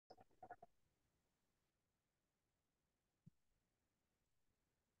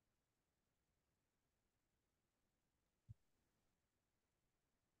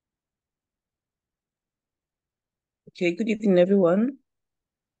Okay, good evening, everyone.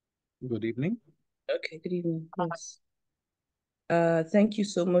 Good evening. Okay, good evening. Yes. Thank you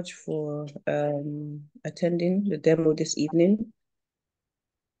so much for attending the demo this evening.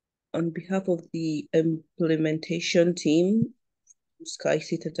 On behalf of the implementation team, Sky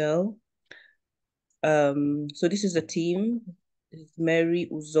Citadel. So this is the team. This is Mary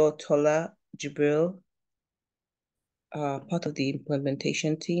Uzotola Jibril, part of the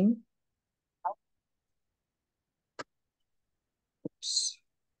implementation team. Oops.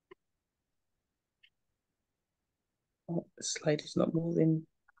 Oh, the slide is not moving.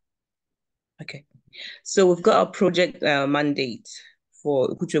 Okay. So we've got our project mandate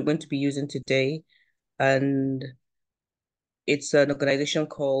for which we're going to be using today. And it's an organization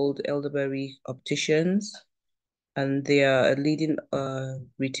called Elderberry Opticians, and they are a leading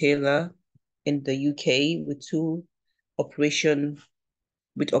retailer in the UK with operations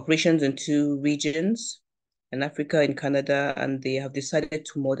in two regions, in Africa and Canada, and they have decided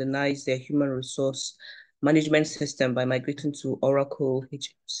to modernize their human resource management system by migrating to Oracle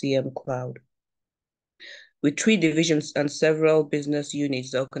HCM Cloud. With three divisions and several business units,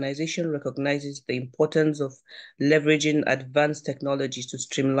 the organization recognizes the importance of leveraging advanced technologies to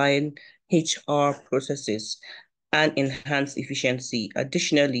streamline HR processes and enhance efficiency.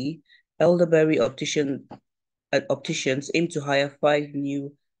 Additionally, Elderberry Opticians aim to hire 5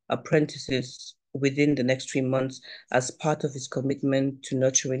 new apprentices within the next 3 months as part of its commitment to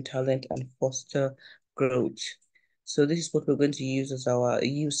nurturing talent and foster growth. So this is what we're going to use as our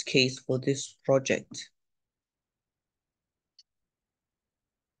use case for this project.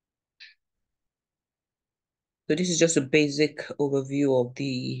 So this is just a basic overview of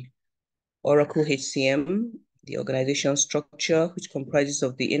the Oracle HCM, the organization structure, which comprises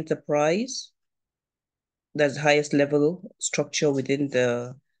of the enterprise, that's the highest level structure within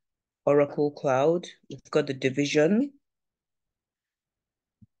the Oracle Cloud. We've got the division,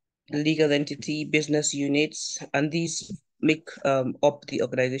 legal entity, business units, and these make up the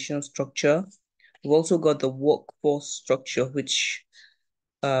organizational structure. We've also got the workforce structure, which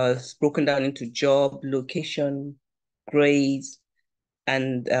is broken down into job, location, grades,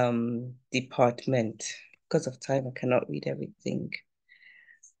 and department. Because of time, I cannot read everything.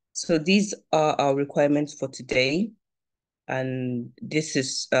 So these are our requirements for today. And this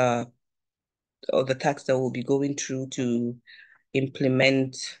is all the tasks that we'll be going through to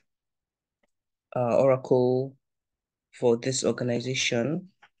implement Oracle for this organization.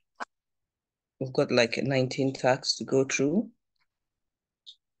 We've got like 19 tasks to go through.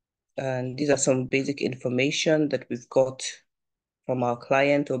 And these are some basic information that we've got from our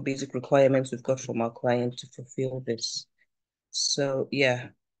client, or basic requirements we've got from our client to fulfill this. So yeah,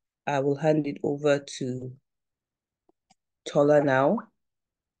 I will hand it over to Tola now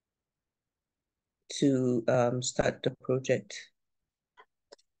to start the project.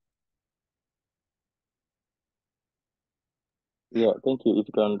 Yeah, thank you. If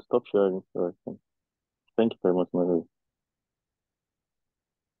you can stop sharing for a second. Thank you very much, Mary.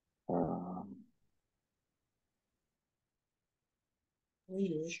 Um,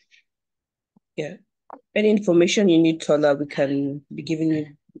 Yeah. Any information you need, Tola, we can be giving you.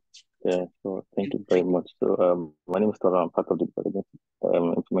 yeah, so thank you very much. So, my name is Tola. I'm part of the development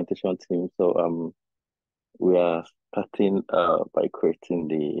implementation team. So, we are starting by creating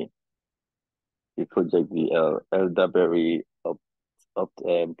the project, the Elderberry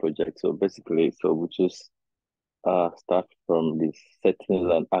project. So basically, we just start from the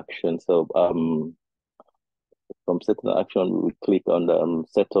settings and action. So, from settings and action, we click on the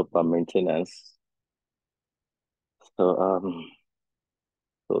setup and maintenance. So,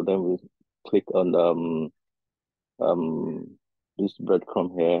 so then we click on this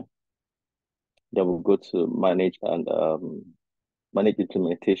breadcrumb here. Then we'll go to manage and manage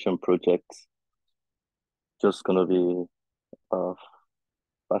implementation projects. Just gonna be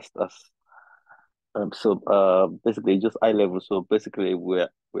fast as basically just high level. So basically we're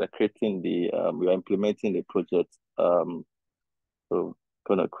creating we are implementing the project. So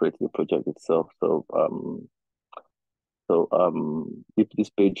gonna create the project itself. If this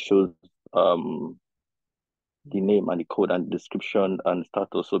page shows the name and the code and description and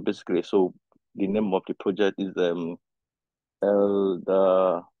status. So basically, the name of the project is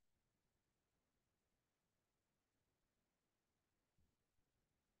Elder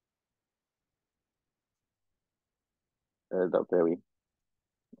Elderberry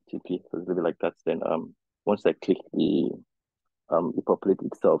TP. So it's gonna be like that. Then once I click it populates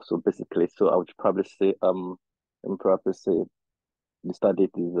itself. So basically, so I would probably say let me probably say the start date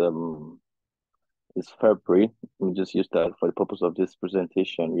is February. Let me just use that for the purpose of this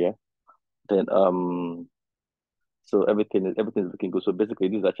presentation. Yeah. Then So everything is looking good. So basically,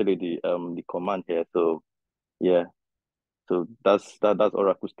 this is actually the command here. So yeah, so that's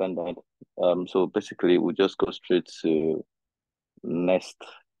Oracle standard. So basically, we just go straight to next.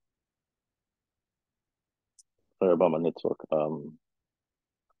 Sorry about my network.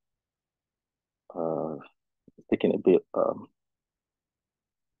 It's taking a bit.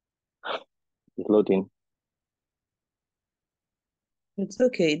 It's loading. It's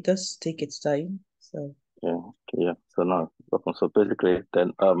okay. It does take its time. So Yeah. Okay. Yeah. So now, open. So basically,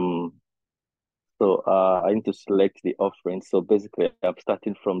 then I need to select the offering. So basically, I'm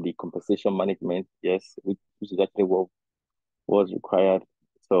starting from the compensation management. Yes, which is exactly what was required.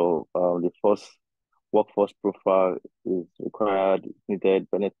 So the first workforce profile is required, needed,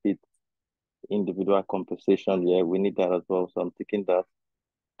 benefits, individual compensation. Yeah, we need that as well. So I'm taking that.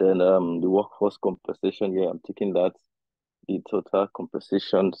 Then the workforce compensation. Yeah, I'm taking that. The total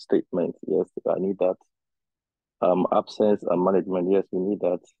compensation statement. Yes, I need that. Absence and management. Yes, we need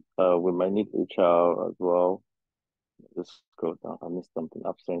that. We might need HR as well. Just scroll down. I missed something.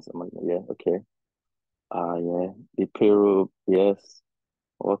 Absence and management. Yeah, okay. Yeah. The payroll. Yes.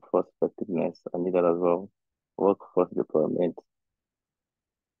 Workforce effectiveness. I need that as well. Workforce deployment.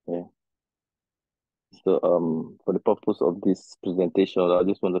 Yeah. So for the purpose of this presentation, I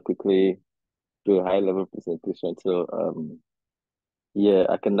just want to quickly do a high level presentation. So yeah,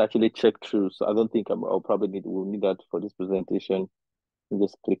 I can actually check through. So I don't think I'll probably we'll need that for this presentation.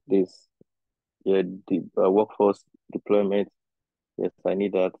 Just click this. Yeah, the workforce deployment. Yes, I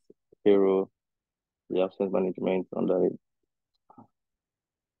need that. Payroll, the absence management under it.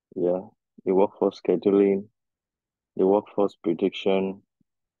 Yeah, the workforce scheduling, the workforce prediction,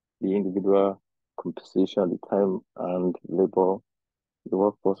 the individual compensation, the time and labor, the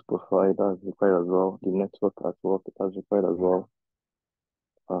workforce profile that's required as well, the network at work that's required as well.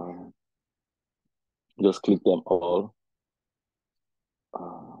 Just click them all.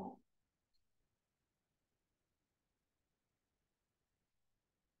 Uh,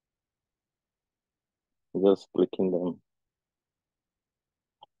 just clicking them.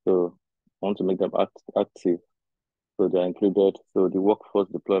 So I want to make them active. So they're included. So the workforce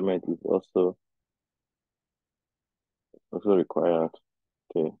deployment is also required.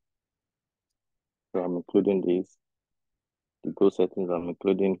 Okay. So I'm including these. The goal settings, I'm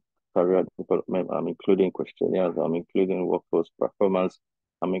including career development, I'm including questionnaires, I'm including workforce performance,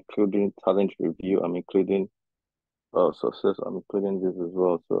 I'm including talent review, I'm including success, I'm including this as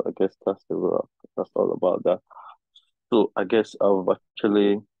well. So I guess that's all about that. So I guess I've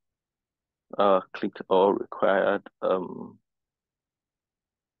actually clicked all required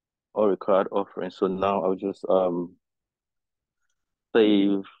offerings. So now I'll just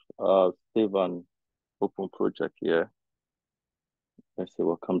save save an open project here. Let's see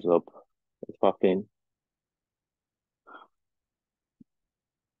what comes up. It's popping.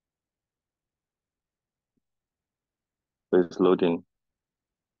 It's loading.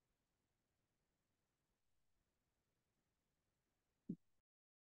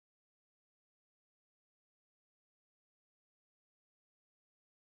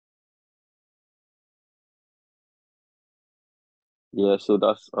 Yeah, so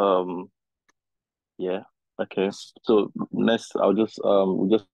that's yeah. Okay. So next I'll just we'll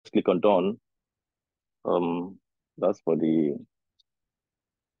just click on done. Um that's for the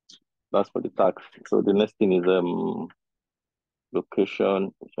tax. So the next thing is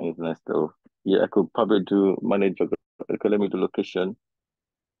location. Which one is next though? Yeah, I could probably do manage okay, let me do location.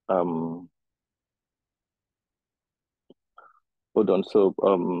 Um Hold on. So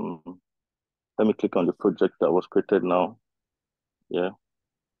let me click on the project that was created now. Yeah.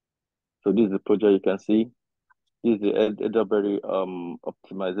 So this is the project you can see. This is the Elderberry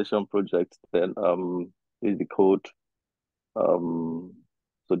optimization project. Then this is the code. Um,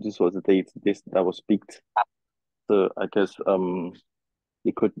 so this was the date this that was picked. So I guess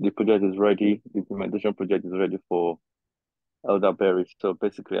the project is ready. The implementation project is ready for Elderberry. So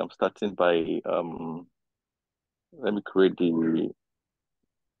basically, I'm starting by let me create the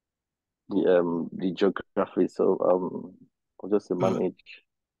geography. So I'll just say Uh, manage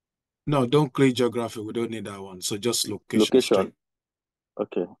no, don't click geography. We don't need that one. So just location location. straight.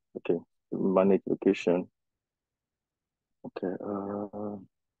 Okay, okay. Manage location. Okay.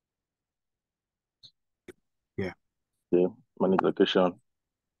 Yeah. Okay. Manage location.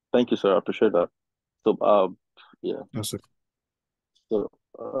 Thank you, sir. I appreciate that. So yeah. That's it. So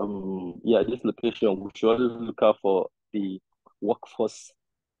yeah, this location we should always look out for the workforce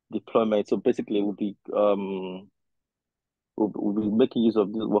deployment. So basically we'll be making use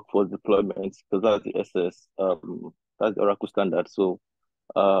of this workforce deployment because that's the SS that's the Oracle standard. So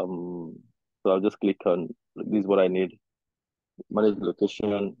I'll just click on This is what I need. Manage the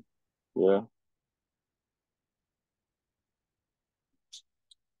location. Yeah.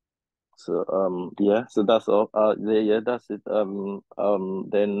 So yeah, so that's all. Yeah, that's it. Then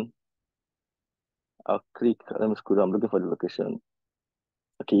I'll click. Let me scroll down. I'm looking for the location.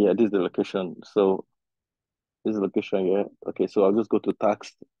 Okay, yeah, this is the location. So this is the location, yeah. Okay, so I'll just go to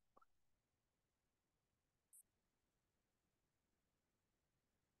tax.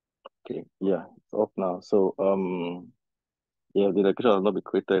 Okay, yeah, it's up now. So yeah, the location has not been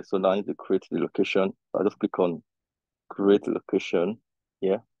created. So now I need to create the location. I'll just click on create location.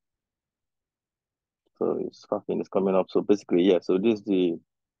 Yeah. So it's fucking it's coming up. So basically, yeah, so this is the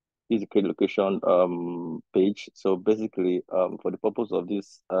create location page. So basically, for the purpose of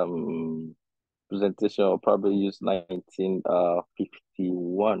this presentation, I'll probably use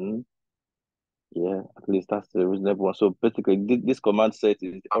 1951. Yeah, at least that's the reasonable one. So basically, this command set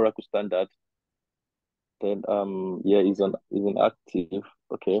is Oracle standard. Then yeah, is an active.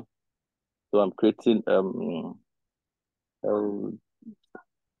 Okay, so I'm creating L,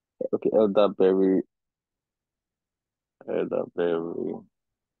 okay, elderberry, elderberry,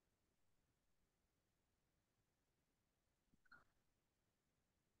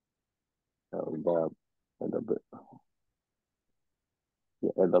 elder, elderberry,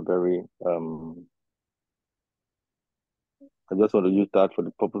 yeah, elderberry. I just want to use that for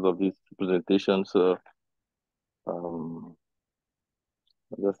the purpose of this presentation. So um,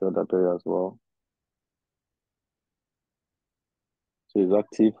 I just elderberry as well. So it's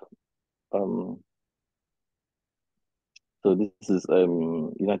active. Um, so this is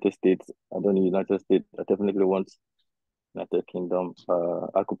United States. I don't need United States. I definitely want United Kingdom.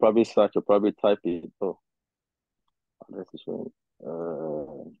 I could probably search or probably type it. Oh, address is showing.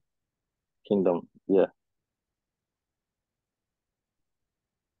 Kingdom. Yeah.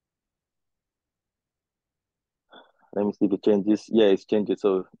 Let me see the changes. Yeah, it's changed.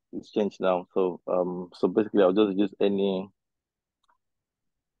 So it's changed now. So basically I'll just use any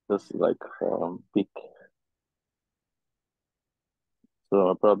just like pick. So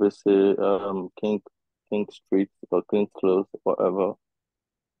I'll probably say King Street or King Close, whatever.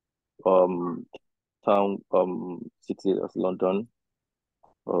 Um town city of London.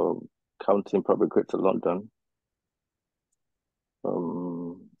 County probably Greater London.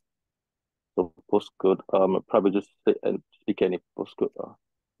 Um so postcode, probably just say and pick any postcode.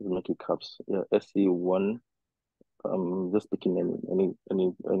 Just make it caps. Yeah, SE1. Just picking any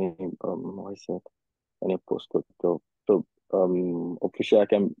what I said, any postcode. So official,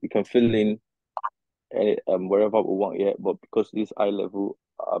 you can fill in any wherever we want. Yeah, but because this high level,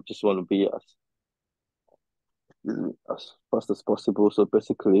 I just want to be as fast as possible. So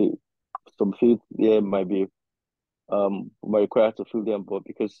basically, some fields there might require to fill them, but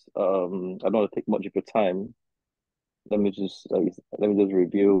because I don't want to take much of your time, let me just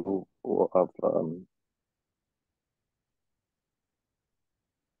review what I've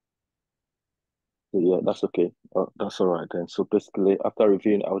so yeah, that's okay. That's all right then. So basically, after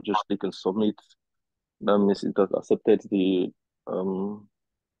reviewing, I'll just click and submit. That means it has accepted the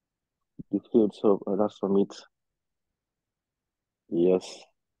field. So that's submit. Yes.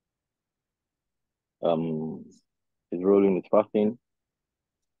 Um, it's rolling. It's passing.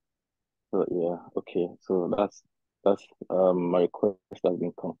 So yeah, okay. So that's my request has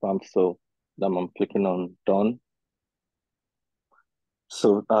been confirmed. So then I'm clicking on done.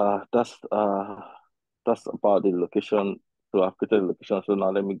 So that's about the location. So I've created the location. So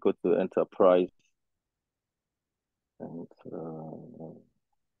now let me go to enterprise and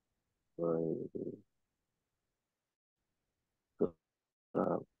right, so,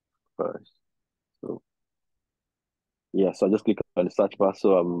 first. So yeah, so I just click on the search bar.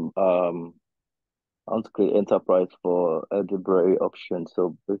 So I want to create enterprise for algebraic option.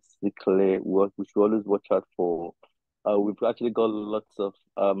 So basically, what we should always watch out for. We've actually got lots of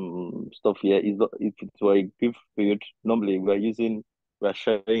stuff here. Is if it were a gift field, normally we're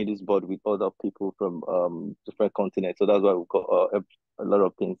sharing this board with other people from different continents. So that's why we've got a lot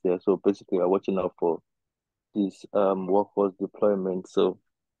of things here. So basically, we're watching out for this workforce deployment.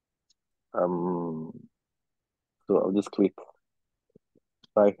 Um so I'll just click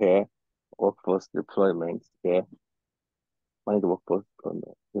right here, workforce deployment. Yeah, manage the workforce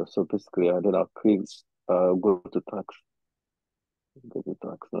deployment. Yeah, so basically, then I'll click go to tax. Go to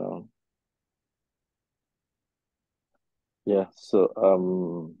tax now. Yeah, so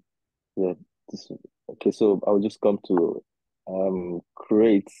yeah, this okay. So I'll just come to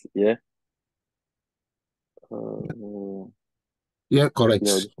create. Yeah, Yeah, yeah, I'll correct.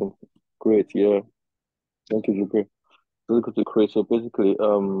 just come to create. Yeah, thank you, Jupiter. So go to create. So basically,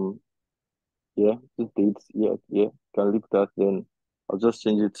 Yeah, the dates. Yeah, yeah. Can leave that. Then I'll just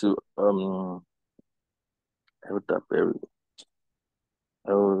change it to Elderberry.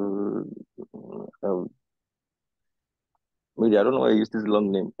 El, El, maybe I don't know why I use this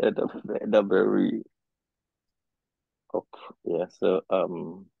long name. Elderberry up. Yeah. So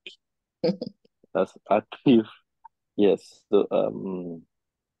that's active. Yes. So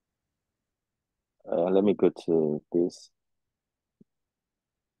let me go to this.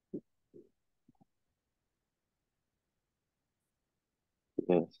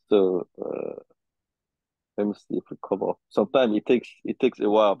 Yeah. So let me see if we come up. Sometimes it takes a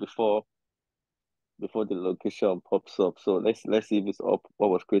while before the location pops up. So let's see if it's up. What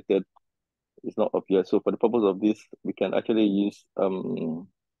was created is not up yet. So for the purpose of this, we can actually use Blue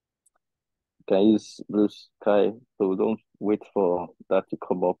Sky. So we don't wait for that to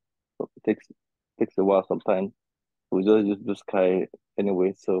come up. So it takes a while sometimes. We just use Blue Sky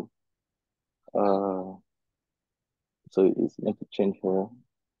anyway. Uh so it's meant to change here.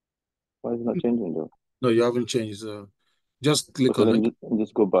 Why is it not changing though? No, you haven't changed. Just click Okay, on it. let me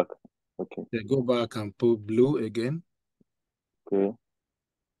just go back. Okay, Then go back and put blue again. okay,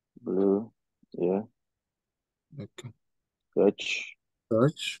 blue, yeah, Okay. search,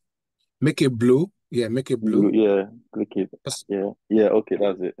 Search. Make it blue. Yeah, make it blue, blue. yeah, click it. That's, Yeah, yeah, okay,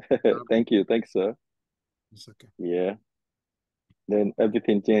 that's it. Thanks, sir. it's okay. Yeah. Then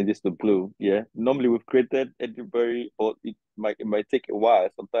everything changes to blue. Yeah. Normally we've created Edinburgh, but it might take a while.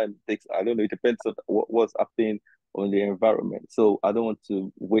 Sometimes it takes, I don't know, it depends on what's happening on the environment. So I don't want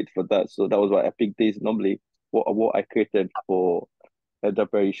to wait for that. So that was why I picked this. Normally what I created for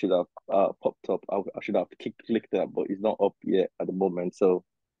Edinburgh should have popped up. I should have clicked that, but it's not up yet at the moment. So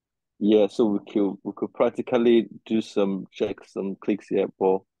yeah, so we could practically do some checks, some clicks here,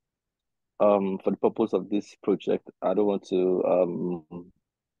 but for the purpose of this project, I don't want to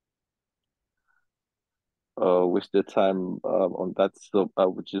waste the time on that. So I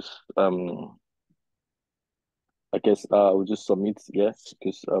would just I guess I would just submit, yes,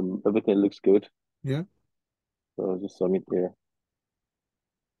 because everything looks good. Yeah. So I'll just submit here.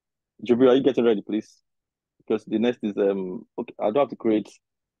 Juby, are you getting ready, please? Because the next is okay, I don't have to create.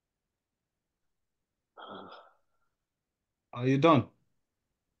 Are you done?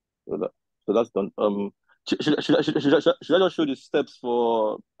 So that's done. Should I just show the steps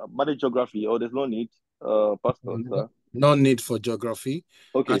for manage geography, or there's no need, Pastor, No, sir? no need for geography.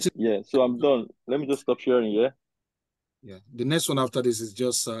 I Okay, think, yeah. So I'm done. Let me just stop sharing. Yeah. yeah. The next one after this is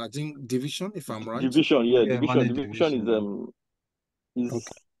just, I think, division, if I'm right. Division, yeah, Yeah, division. manage Division division. is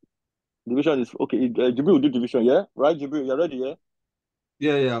Okay. division is okay. Jibril will do division, yeah? Right, Jibril, you're ready, yeah?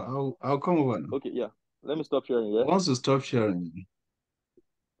 Yeah. I'll come over now. Okay, yeah. Let me stop sharing, yeah? Once you stop sharing.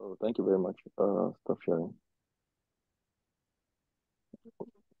 Oh, thank you very much. Stop sharing.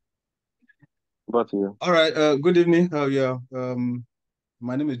 Back to you. All right. Good evening. Yeah.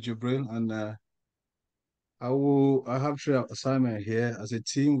 My name is Jubril, and I have three assignment here as a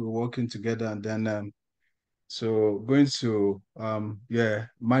team. We're working together, and then so going to yeah,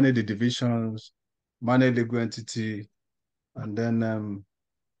 manage the divisions, manage legal entity, and then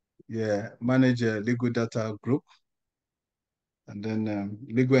yeah, manage a legal data group, and then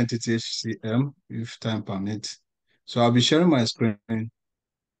legal entity HCM if time permits. So I'll be sharing my screen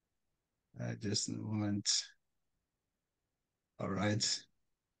just in a moment. All right.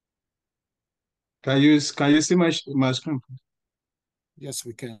 Can you see my screen? Yes,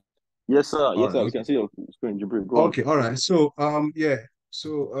 we can. Yes, sir. All Yes, right. sir. We Okay. can see your screen, Jibril. Go on. Okay. All right. So yeah.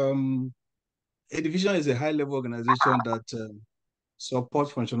 So a division is a high level organization that support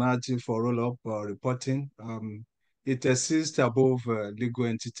functionality for roll-up reporting. It exists above legal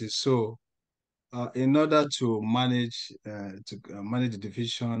entities. So, in order to manage the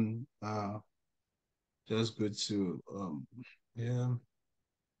division, just go to yeah,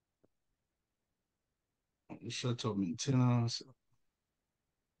 short of maintenance,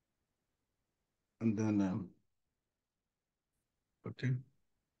 and then okay,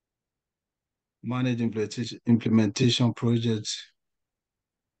 manage implementation projects.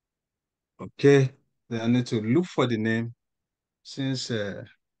 Okay, then I need to look for the name since we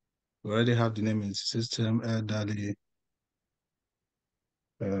already have the name in the system. The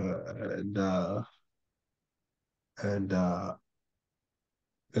and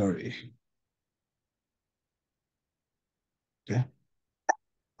very okay.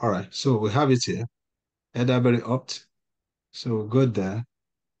 All right, so we have it here. Elderberry opt. So we'll go there.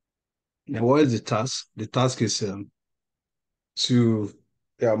 Now, what is the task? The task is to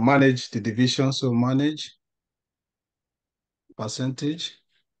manage the division. So manage percentage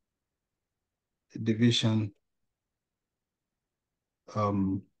division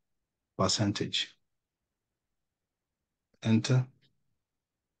percentage. Enter.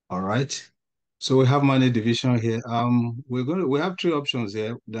 All right. So we have money division here. We have three options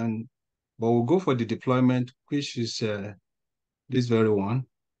here, then, but we'll go for the deployment, which is this very one.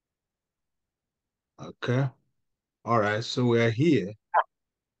 Okay. All right. So we are here.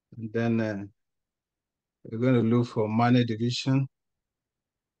 And then we're going to look for money division.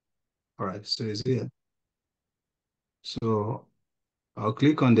 All right. So it's here. So I'll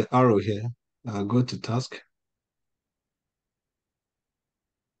click on the arrow here. I'll go to task.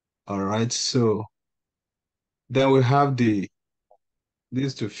 All right. So then we have this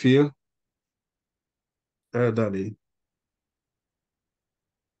to fill. Elderly.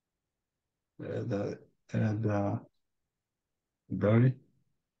 Barry.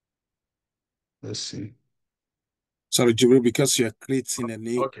 Let's see. Sorry, Jibril, because you're creating a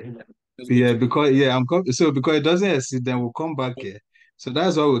new. Okay. Yeah, because because it doesn't exist, then we'll come back here. So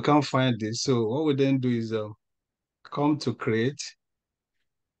that's why we can't find this. So what we then do is come to create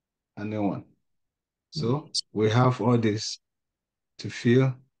a new one. So we have all this to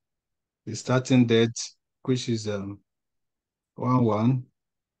fill. The starting date, which is 11/51.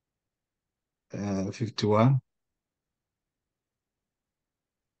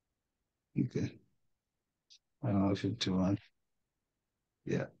 Okay. 51.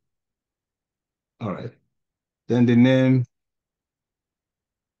 Yeah. All right. Then the name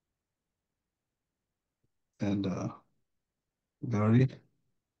and Gary.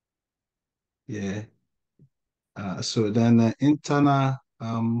 Yeah. So then internal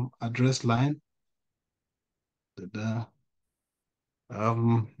address line.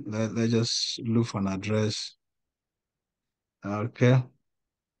 Let's just look for an address. Okay.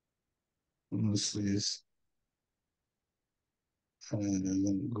 This is and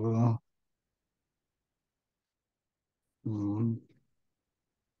then go.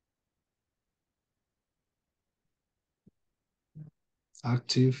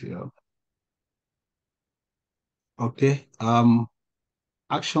 Active, yeah. Okay.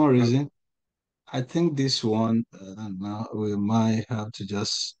 Action reason. I think this one now we might have to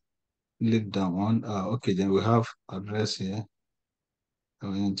just leave that one. Okay, then we have address here. I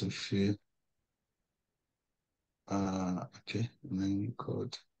want to fill. Okay, then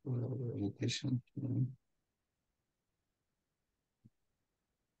code location.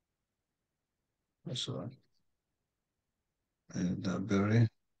 That's all right. And Berry.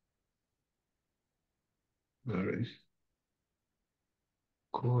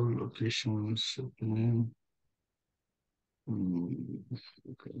 Call location, name.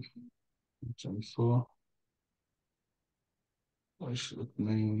 Okay. 24. I should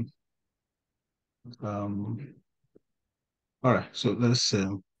name. All right, so let's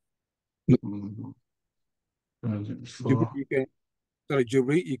Jibril,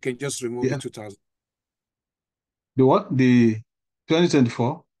 Jibril, you can just remove the 2000. The what? The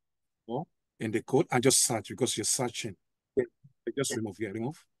 2024? In the code and just search because you're searching. Just remove. Yeah,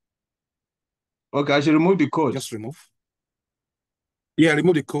 remove. Okay, I should remove the code. Just remove. Yeah,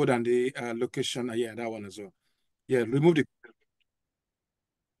 remove the code and the location. Yeah, that one as well. Yeah, remove the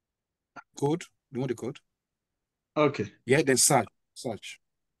code. Remove the code. Okay. Yeah, then search. Search.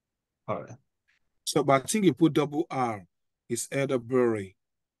 All right. So, but I think you put double R. It's Elderberry.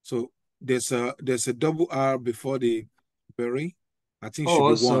 So there's a double R before the berry. I think it should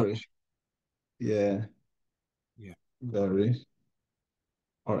be sorry. one. Yeah. Yeah. Berry.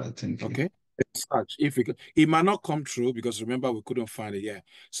 All right, thank you. Okay. Search if we could. It might not come through because remember we couldn't find it yet.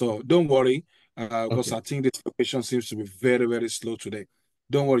 So don't worry, because I think this location seems to be very, very slow today.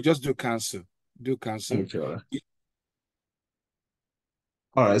 Don't worry, just do cancel. Do cancel. Okay, all right.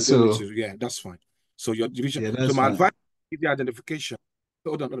 All right, yeah, that's fine. So your division. Yeah, that's so my fine. advice is the identification.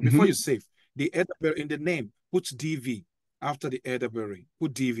 Hold on, before you save the elderberry in the name, put DV after the elderberry.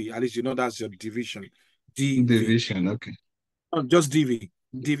 Put DV. At least you know that's your division. DV. Division, okay. No, just DV.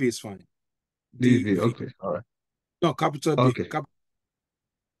 DV is fine. DV, okay, all right. No, capital D. Okay.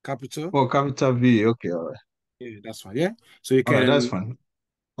 Capital. Oh, capital V, okay, all right. Yeah, that's fine. Yeah. So you can. All right, that's fine.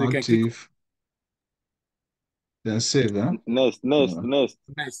 So you can click. Then save, huh? Next.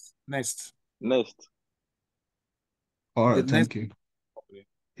 All right, thank you.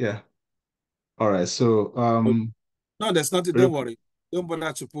 Yeah. All right, so no, there's nothing. Don't worry. Don't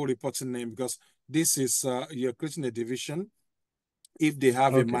bother to put reporting name because this is you're creating a division. If they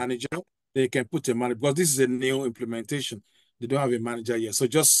have a manager, they can put a manager because this is a new implementation. They don't have a manager yet, so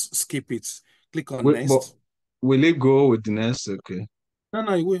just skip it. Click on next. But will it go with the next? Okay.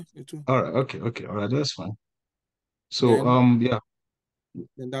 No, it will. It will. All right. Okay. All right, that's fine. So yeah.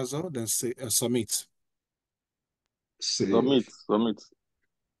 Then that's all. Then say submit. Submit.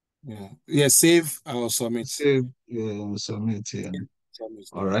 Yeah, save or submit. Save, submit, yeah. Submit.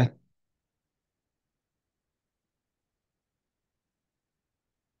 All right.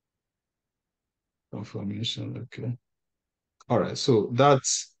 Confirmation, okay. All right, so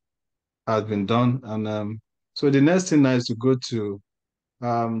that's has been done. And so the next thing now is to go to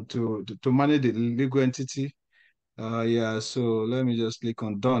manage the legal entity. Yeah, so let me just click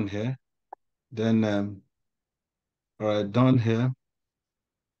on done here. Then all right, done here.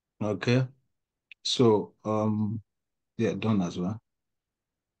 Okay. So yeah, done as well.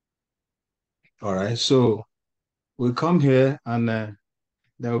 All right, so we come here and then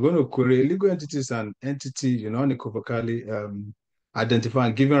we're going to query legal entities and entity, unequivocally identify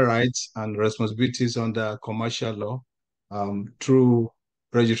and given rights and responsibilities under commercial law through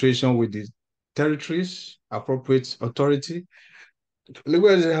registration with the territories, appropriate authority. Legal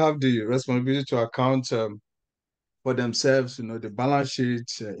entities have the responsibility to account for themselves, the balance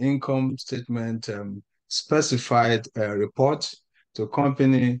sheet, income statement, specified reports to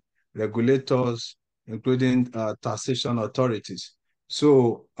company regulators, including taxation authorities.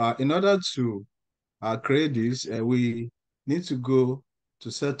 So in order to create this, we need to go to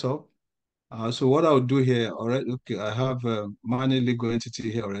setup. So what I'll do here, already, okay, I have a money legal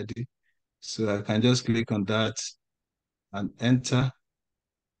entity here already. So I can just click on that and enter.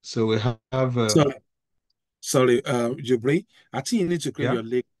 So we have Sorry, Jubri. I think you need to create yeah. your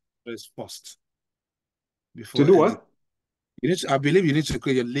legal address first To before do entity. what? I believe you need to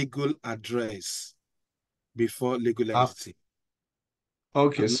create your legal address before legal entity.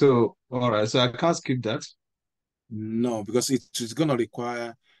 Okay, so all right, so I can't skip that. No, because it's going to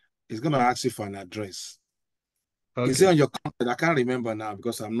require, it's going to ask you for an address. Okay. Is it on your content? I can't remember now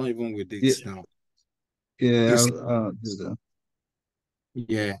because I'm not even with it now. Yeah, do that.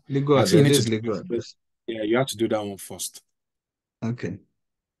 Yeah. Legal address. This legal address. Yeah, you have to do that one first. Okay.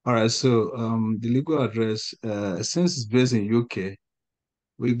 All right. So the legal address, since it's based in UK,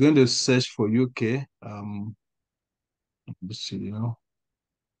 we're going to search for UK. Let's see,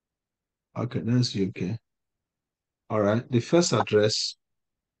 Okay, that's UK. All right. The first address,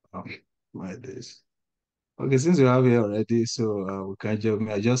 my days. Okay, since we have here already, so we can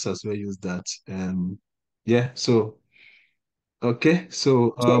just as well use that. Yeah. So okay.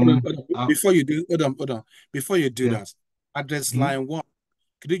 So hold on. Before you do, hold on. Before you do yeah. that, address line 1.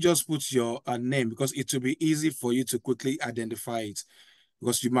 Could you just put your name, because it will be easy for you to quickly identify it,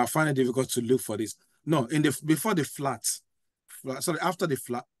 because you might find it difficult to look for this. No, before the flat, sorry, after the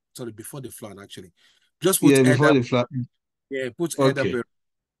flat, sorry, before the flat actually. Just put before the flat. Yeah, put Okay.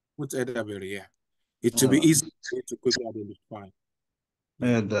 Edaberry, yeah. It will be easy for you to quickly identify.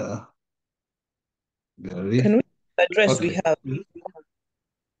 Berry. Can we address we have?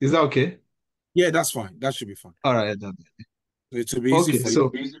 Is that okay? Yeah, that's fine. That should be fine. All right. It will be easy for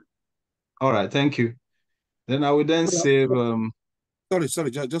you. All right, thank you. Then I will then save.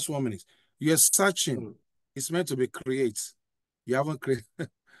 Sorry, just 1 minute. You're searching. It's meant to be create. You haven't created.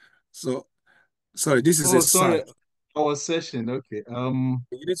 So, sorry, this is a sorry. search. I was searching. Okay. You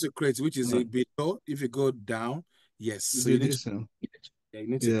need to create, which is a below. If you go down, yes. So you need to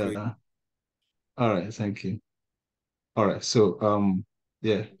create. All right, thank you. All right, so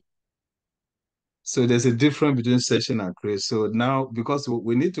yeah. So there's a difference between searching and create. So now, because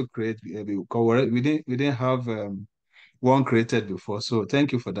we need to create, we didn't have one created before. So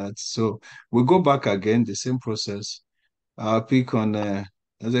thank you for that. So we go back again, the same process. I'll pick on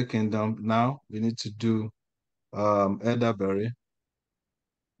United Kingdom. Now we need to do elderberry.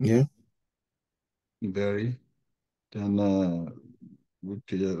 Yeah. Berry. Then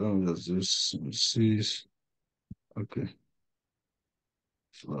okay, this is okay.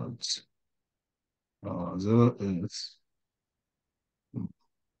 Floods. There is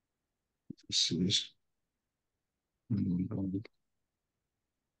this is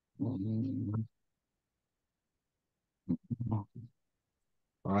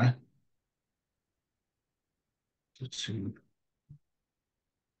all right. Let's see.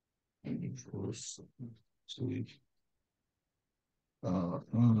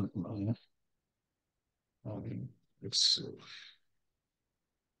 It's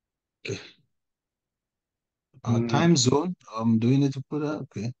okay. Time zone. Do we need to put that?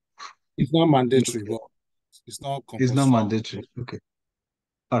 Okay. It's not mandatory, but it's not compulsory. It's not mandatory. Okay.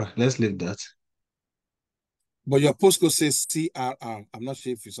 All right. Let's leave that. But your postcode says CRR. I'm not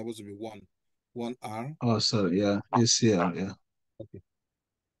sure if it's supposed to be one R. Oh, sorry. Yeah. It's here. Yeah. Okay.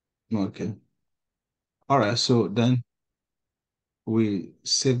 Okay. All right. So then we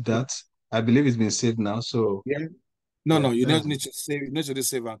save that. I believe it's been saved now. So yeah. No, you don't need to save. You need to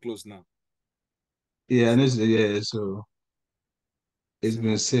save and close now. Yeah, yeah. So It's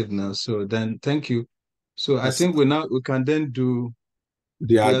been saved now. So then, thank you. So I think we can then do.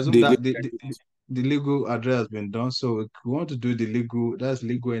 We assume that the legal address has been done. So we want to do the legal. That's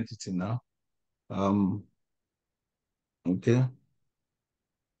legal entity now. Okay.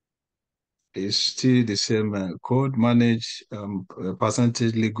 It's still the same code, manage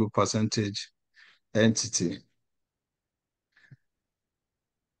percentage, legal percentage entity.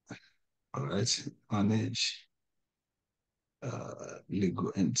 All right, manage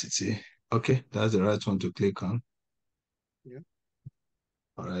legal entity. Okay, that's the right one to click on. Yeah.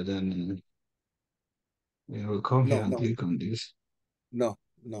 All right, then we'll come here and click on this. No.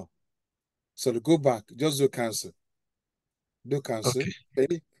 So to go back, just do cancel. Do cancel.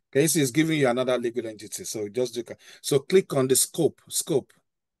 Okay. Can you see it's giving you another legal entity? So just do. So click on the scope. Scope.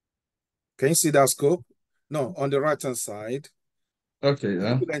 Can you see that scope? No, on the right hand side. Okay.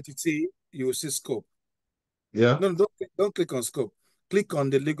 Yeah. Legal entity, you will see scope. Yeah. No, don't click on scope. Click on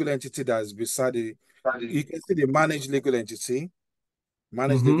the legal entity that is beside it. You can see the manage legal entity.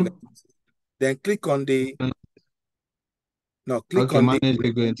 Manage legal entity. Then click on the. No, click on manage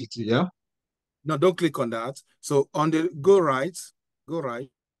legal entity. Yeah. No, don't click on that. So on the go right.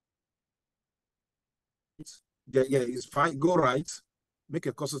 Yeah, it's fine. Go right. Make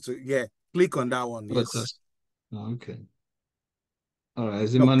a cursor to click on that one. Yes. Okay. All right.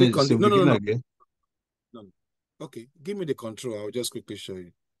 Is it managed? So begin again. No. Okay. Give me the control. I'll just quickly show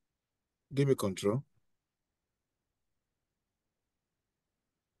you. Give me control.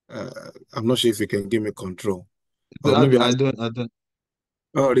 I'm not sure if you can give me control. Or maybe I don't.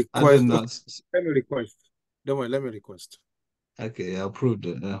 Oh, request. Let me request. Don't worry. Let me request. Okay, I approved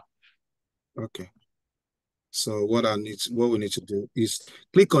it. Yeah. Okay. So what we need to do is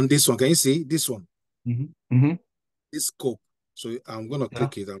click on this one. Can you see this one? This scope. So I'm gonna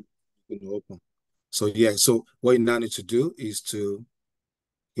click it. I'm going to open. So so what you now need to do is to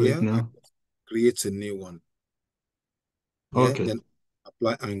create a new one. Okay. Then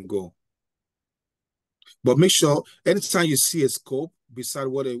apply and go. But make sure anytime you see a scope beside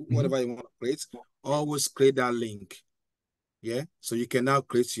whatever you want to create, always create that link. Yeah. So you can now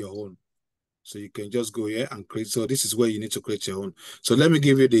create your own. So you can just go here and create. So this is where you need to create your own. So let me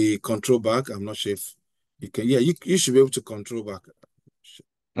give you the control back. I'm not sure if you can. Yeah, you should be able to control back.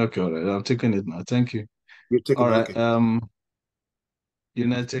 Okay, all right. I'm taking it now. Thank you. You're taking all right. Okay.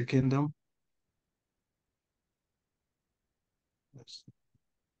 United Kingdom.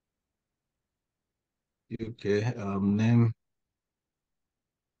 UK name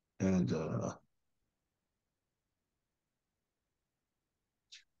and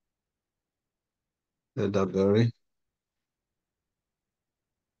Edaberry.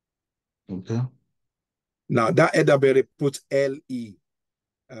 Okay. Now that Edaberry put LE,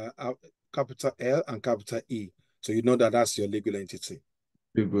 capital L and capital E. So you know that that's your legal entity.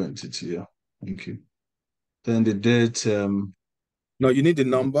 Legal entity, yeah. Thank you. Then the date. No, you need the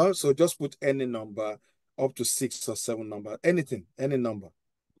number. So just put any number up to 6 or 7 number. Anything, any number.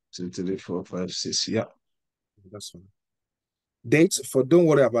 2, 3, 4, 5, 6. Yeah. That's fine. Dates, don't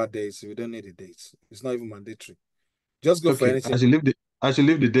worry about dates. We don't need the dates. It's not even mandatory. Just go for anything. I should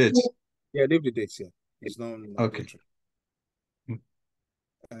leave the dates. Yeah, leave the dates, yeah. It's not mandatory.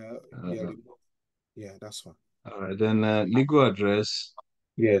 Yeah, that's fine. All right, then legal address.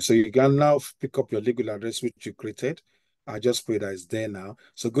 Yeah, so you can now pick up your legal address which you created. I just put that it's there now.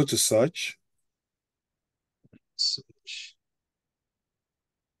 So go to search.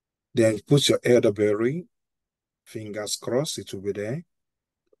 Then put your Elderberry. Fingers crossed, it will be there.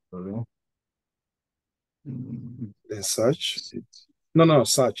 Then search. No,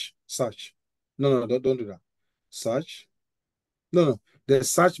 search. No, don't do that. Search. No. The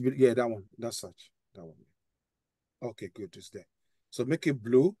search, yeah, that one. That's search. That one. Okay, good. It's there. So make it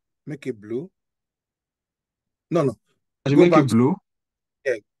blue. Make it blue. No. Go make it blue.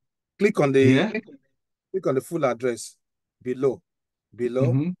 Yeah. Click on the click on the full address below.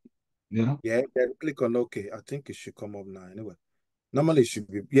 Yeah. Yeah. Then click on OK. I think it should come up now. Anyway, normally it should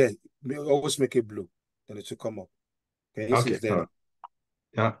be always make it blue. Then it should come up. Okay. Okay. There.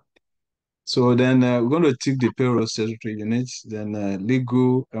 Yeah. So then we're going to tick the payroll statutory units. Then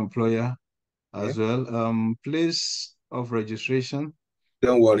legal employer as well. Place of registration.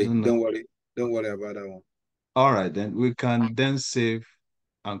 Don't worry about that one. All right, then we can then save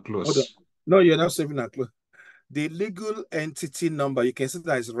and close. No, you're not saving and close. The legal entity number, you can see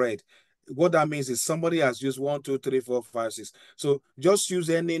that is red. What that means is somebody has used 1, 2, 3, 4, 5, 6. So just use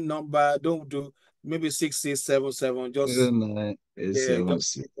any number. Don't do maybe 6, 6, 7, 7. Just 9, 8, 7,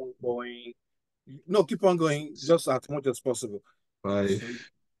 just keep on going. No, keep on going just as much as possible. 5.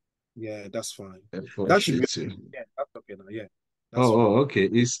 Yeah, that's fine. 4, that should be. Yeah, that's okay now. Yeah. Okay.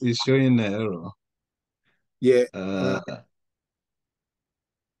 It's showing an error. Yeah. Uh,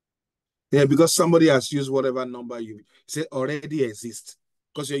 Yeah, because somebody has used whatever number you say already exists.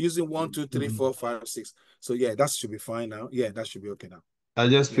 Because you're using 1, 2, 3, 4, 5, 6. So yeah, that should be fine now. Yeah, that should be okay now. I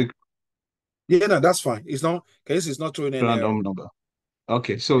just Yeah. picked Yeah, no, that's fine. It's not case it's not throwing any error. random number.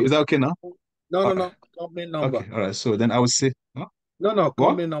 Okay, so is that okay now? No. Company number. Okay, all right. So then I would say, huh? No, What?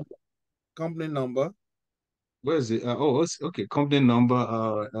 company number. Company number. Where is it? Okay. Company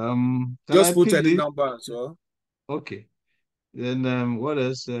number. Can I Just put pick any this? number as well. Okay. Then what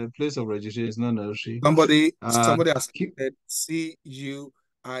else? Place of registration is not necessary. Somebody Uh, has keep. created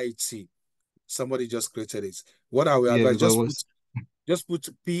CUIT. Somebody just created it. What I will Yeah, advise, because it was just put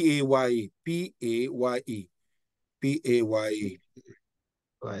PAYE. PAYE. PAYE.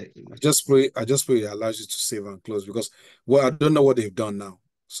 like I just pray it allows you to save and close because I don't know what they've done now.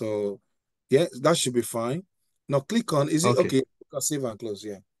 So yeah, that should be fine. Now click on, is it okay. okay? Save and close,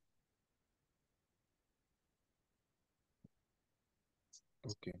 yeah.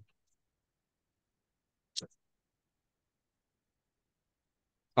 Okay.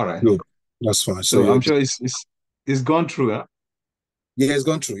 All right. Good. That's fine. So So you're I'm sure it's gone through, huh? yeah, it's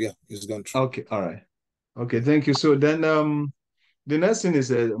gone through. Yeah, it's gone through. Okay, all right. Okay, thank you. So then the next thing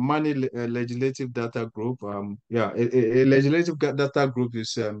is a legislative data group. A legislative data group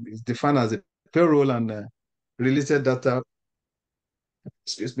is defined as a payroll and related data,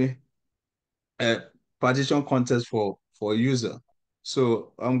 excuse me, partition context for user.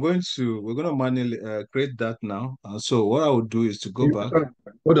 So we're going to manually create that now. So what I would do is to go back.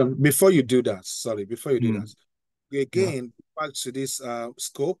 Hold on. Before you do that, before you do Mm, that, yeah. again, back to this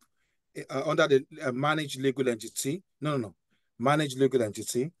scope under the manage legal entity. No. Manage legal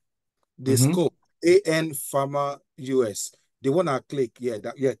entity. The Mm-hmm. scope AN Pharma US. The one I click,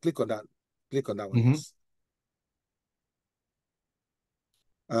 click on that. Click on that one, Mm-hmm. yes.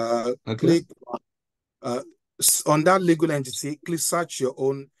 Okay. Click on that legal entity, click search your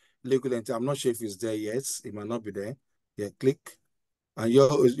own legal entity. I'm not sure if it's there yet. It might not be there. Yeah, click. And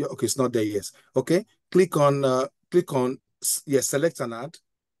okay, it's not there yet. Okay, click on select an ad.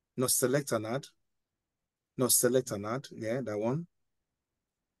 No, select an ad. No, select an ad. Yeah, that one.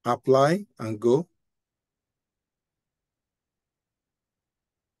 Apply and go.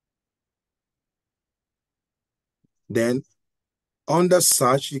 Then under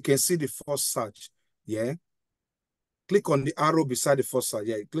search, you can see the first search. Yeah. Click on the arrow beside the first search.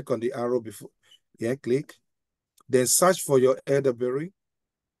 Yeah, click on the arrow before. Yeah, click. Then search for your elderberry.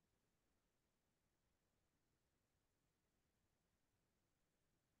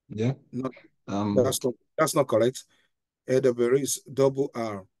 Yeah. No, that's not correct. Elderberry is double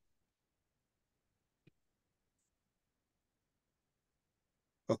R.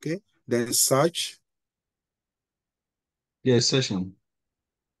 Okay. Then search. Yeah, session.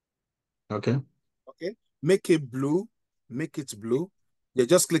 Okay. Okay. Make it blue. Make it blue. Yeah,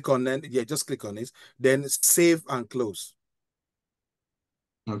 just click on it. Yeah, just click on it. Then save and close.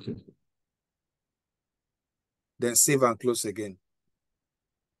 Okay. Then save and close again.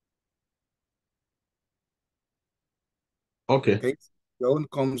 Okay. Okay. Your own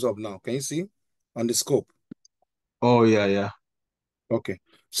comes up now. Can you see on the scope? Oh yeah. Okay.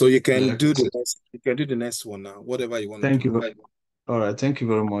 So you Yeah, can I can do see. the next one now. Whatever you want to Thank do. you. All right, thank you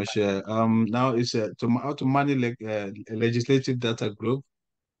very much. Now it's how to manage a legislative data group.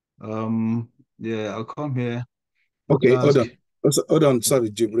 Yeah, I'll come here. Okay, hold Task. on. Hold on,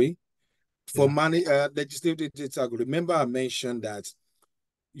 sorry, Jibri. For legislative data group, remember I mentioned that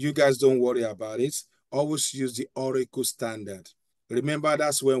you guys don't worry about it. Always use the Oracle standard. Remember,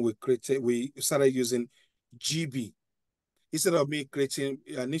 that's when we started using GB. Instead of me creating,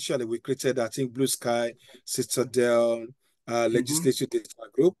 initially we created, I think, Blue Sky, Citadel, Legislative Data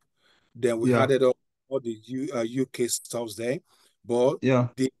Group. Then we Yeah, added up all the UK stuff there. But yeah.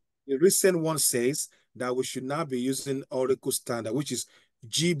 the recent one says that we should now be using Oracle Standard, which is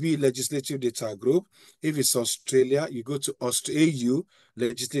GB Legislative Data Group. If it's Australia, you go to AU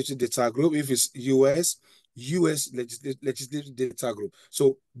Legislative Data Group. If it's US Legislative Data Group.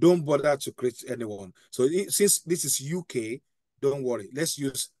 So don't bother to create anyone. So since this is UK, don't worry. Let's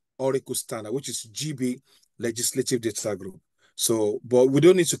use Oracle Standard, which is GB Legislative Data Group. So, but we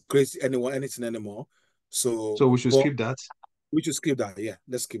don't need to create anything anymore. So, So we should but skip that. we should skip that. Yeah,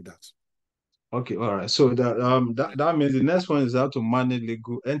 let's skip that. Okay, all right. So that means the next one is how to manage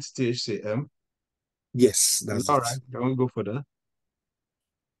legal entity HCM. Yes, Is that's that all it. right? Can we go for that?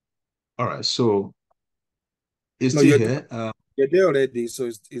 All right. So it's No, still here. you're there already. So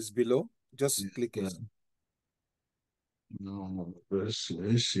it's below. Just click Yeah. it. No,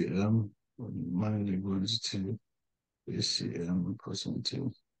 HCM manage legal entity. ACM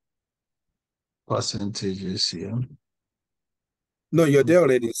percentages here. No, you're there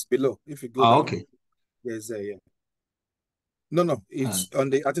already. It's below. If you go down, okay. there's there, yeah. No, it's on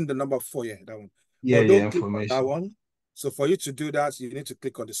the, I think the number 4, yeah, that one. Yeah, But yeah, don't click on that information. one. So for you to do that, you need to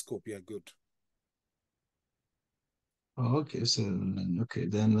click on the scope. Yeah, good. Okay, so okay,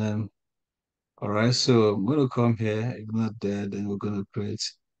 then all right, so I'm gonna come here. If not there, then we're gonna create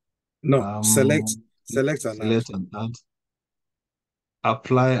No, select um and add. select and add,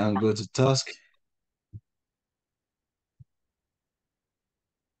 apply and go to task.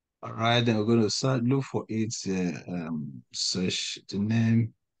 All right, then we're gonna start look for it, search the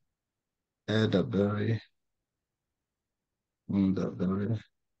name, Elderberry, Elderberry.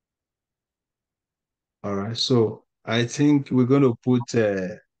 All right, so I think we're gonna put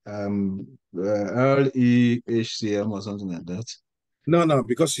LEHCM or something like that. No,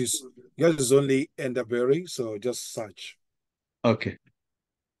 because yours is only Enderberry, so just search. Okay.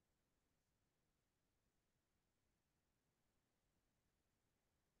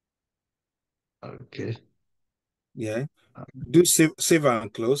 Okay. Yeah. Do save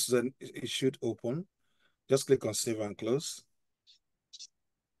and close, then it should open. Just click on save and close.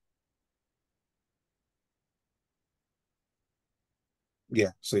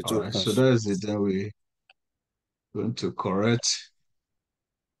 Yeah, so it All right, so opens. that's it. Then we're going to correct.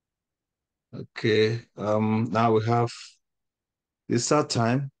 Okay. Now we have the start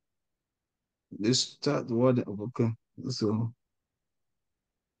time. This start what okay. So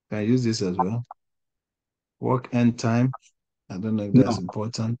can I use this as well? Work end time. I don't know if that's No,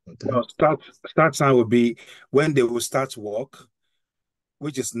 important, but no, start time will be when they will start work,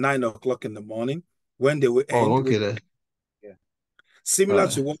 which is 9 o'clock in the morning. When they will oh, end, okay which then. yeah, All similar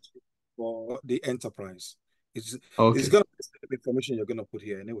to right. what for the enterprise. It's Okay. gonna be the same information you're gonna put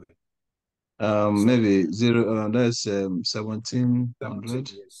here anyway. So Maybe zero. That's 1700.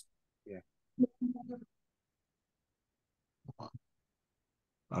 17 years. Yeah.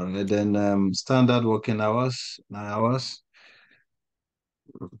 All right. Then standard working hours, 9 hours.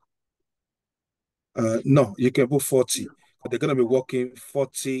 No, you can put 40. But they're gonna be working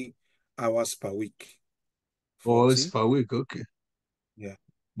 40 hours per week. Oh, it's 40. per week. Okay. Yeah.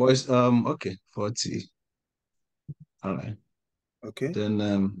 Boys, okay, 40. All right. Okay.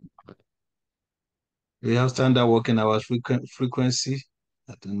 Then we have standard working hours frequency.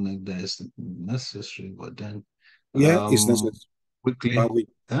 I don't know if that is necessary, but then Yeah, it's necessary per weekly. week.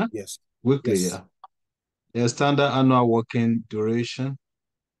 Huh? Yes. Weekly, Yes. yeah. Yeah, standard annual working duration.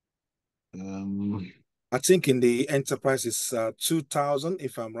 Um, I think in the enterprise is 2000,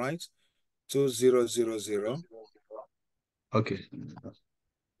 if I'm right. 2000. okay.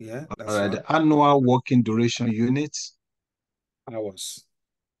 Yeah, All that's right. fine. The annual working duration units. Hours.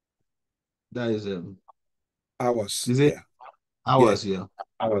 That Hours. is it Yeah. Yeah. hours? Yeah.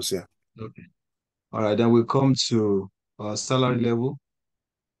 Hours. Yeah. Okay. All right. Then we come to salary level.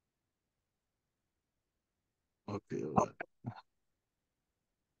 Okay. All right.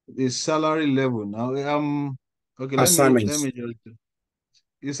 The salary level now. Okay. Let Assignments. me just.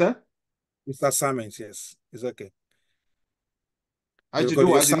 You said It's assignments. Yes. It's okay. I They've should got do.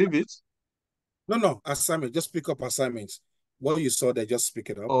 your I should leave it. No, assignment. Just pick up assignments. What you saw there, just pick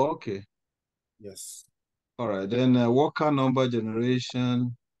it up. Oh, okay. Yes. All right. Then worker number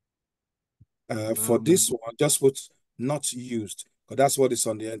generation. For this Um. one, just put not used, because that's what is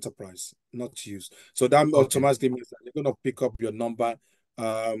on the enterprise, not used. So that Okay. automatically means that you're gonna pick up your number.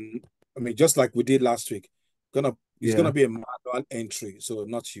 I mean, just like we did last week, it's Yeah. gonna be a manual entry, so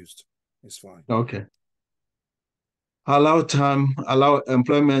not used. It's fine. Okay. Allow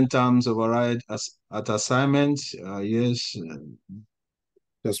employment terms override as at assignment. Yes.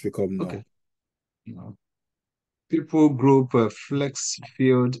 Just become Okay. no. No. People group flex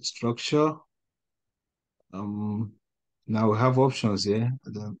field structure. Um, Now we have options here.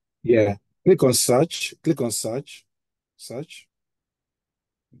 Yeah. Click on search. Click on search. Search.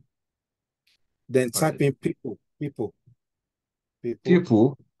 Then All right. type in people. People. People.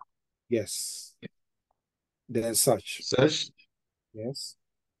 People Yes. Then search. search. Yes.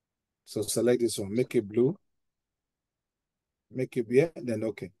 So select this one. Make it blue. Make it yeah. Then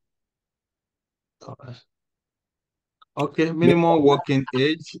okay. All right. Okay. Minimum Minimum. working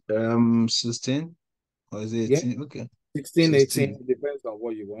age 16 or is it Yeah. 18? Okay. 16, 18, 16. it depends on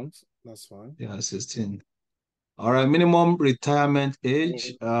what you want. That's fine. Yeah, 16. All right. Minimum retirement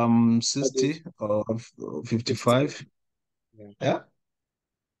age 60 or 50. 55. Yeah.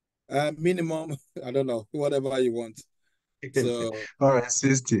 Yeah. Minimum, I don't know, whatever you want. So All right,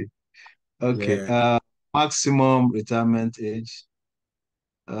 60. Okay. yeah. Maximum retirement age.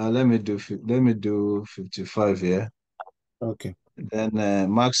 Let me do 55 here. Okay.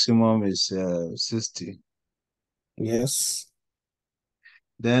 Then maximum is 60. Yes.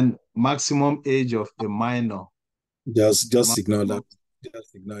 Then maximum age of a minor. Just ignore that.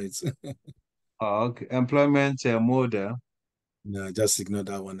 Just ignore it. Oh, okay. Employment model. No, just ignore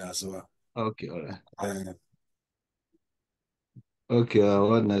that one as well. Okay, all right. Okay,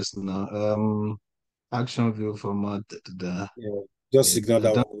 what next now? Action view format. Yeah, just ignore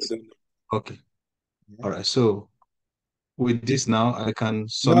that one. Okay. Yeah. All right. So with this now, I can No,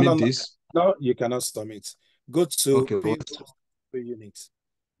 submit this. No, you cannot submit. Go to Okay, pay units.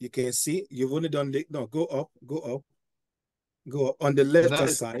 You can see you've only done no, go up, go up on the left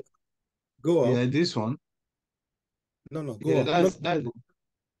hand side. Go up. Yeah, this one. No, go up.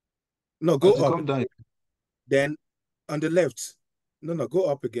 No, go up. Come down. Then on the left. No, go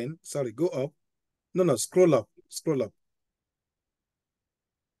up again. Sorry, go up. No, scroll up. Scroll up.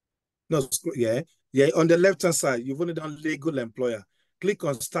 No, yeah. On the left hand side, you've only done legal employer. Click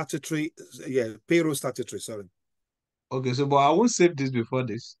on statutory, payroll statutory, sorry. Okay, so but I won't save this before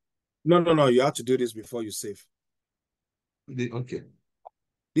this. No, you have to do this before you save. Okay.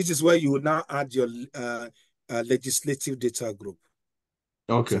 This is where you will now add your legislative data group.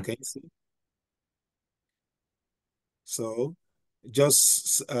 Okay. So can you see? So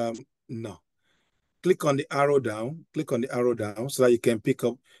just no. Click on the arrow down. Click on the arrow down so that you can pick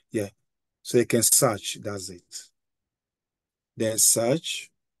up. Yeah. So you can search. That's it. Then search.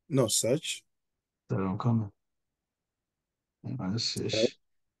 No, search. Sorry, I'm coming. Search.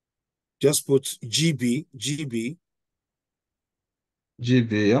 Just put GB.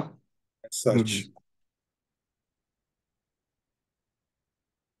 GB, yeah. Search.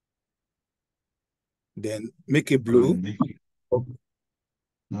 Then make it blue.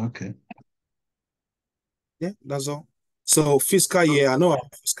 Okay. Yeah, that's all. So fiscal year, I know our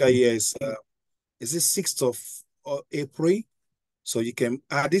fiscal year is it 6th of April? So you can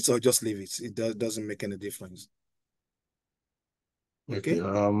add it or just leave it. It doesn't make any difference. Okay.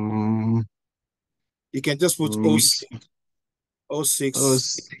 You can just put 06.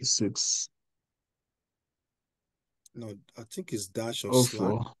 06. No, I think it's dash or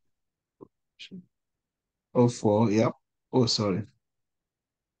slash. 04, yep. Oh, sorry.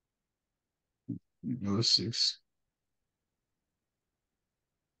 06.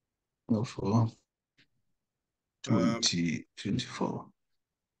 04. 2024.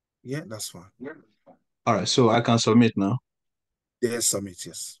 Yeah, that's fine. All right, so I can submit now. Yes, submit,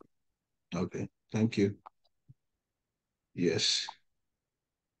 yes. Okay, thank you. Yes.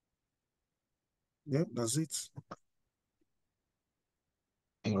 Yeah, that's it.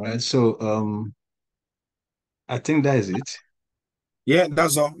 All right, so I think that is it. Yeah,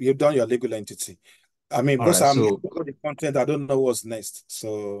 that's all. You've done your legal entity. I mean, because I'm so, the content, I don't know what's next.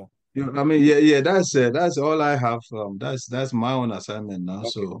 So I mean, yeah, that's all I have. That's my own assignment now. Okay.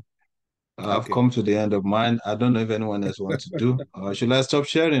 So I've come to the end of mine. I don't know if anyone else wants to do. Or should I stop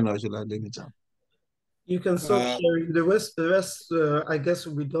sharing or should I leave it on? You can stop sharing. The rest, I guess,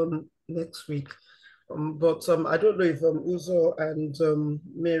 will be done next week. But I don't know if Uzo and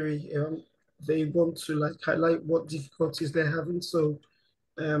Mary they want to like highlight what difficulties they're having, so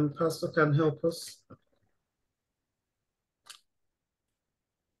Pastor can help us.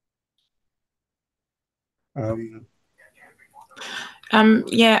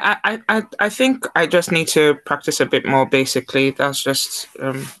 Yeah, I think I just need to practice a bit more. Basically, that's just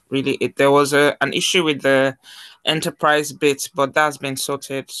really it. There was an issue with the enterprise bit, but that's been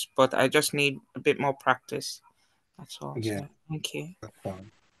sorted. But I just need a bit more practice. That's all. Yeah. So, thank you.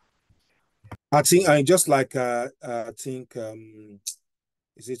 I think I just like I think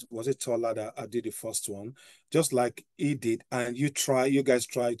was it Tola that I did the first one, just like he did, and you guys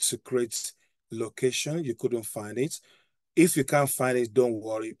tried to create location, you couldn't find it. If you can't find it, don't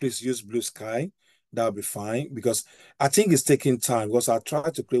worry. Please use Blue Sky. That'll be fine because I think it's taking time because I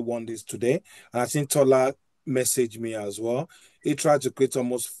tried to create one this today and I think Tola messaged me as well. He tried to create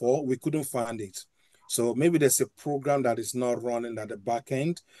almost 4. We couldn't find it. So maybe there's a program that is not running at the back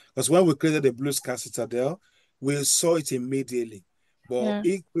end because when we created the Blue Sky Citadel, we saw it immediately. But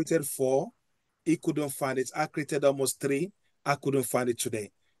he created 4. He couldn't find it. I created almost 3. I couldn't find it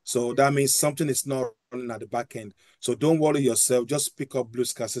today. So that means something is not running at the back end. So don't worry yourself. Just pick up Blue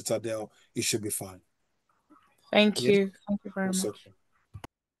Sky Citadel. It should be fine. Thank you. Thank you very much.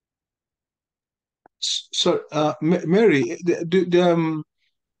 So, Mary, do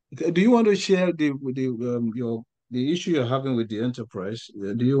you want to share the issue you're having with the enterprise?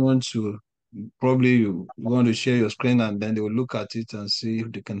 Do you want to probably you want to share your screen and then they will look at it and see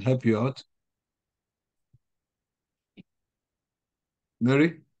if they can help you out?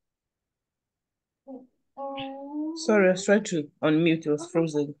 Mary? Sorry, I was trying to unmute. It was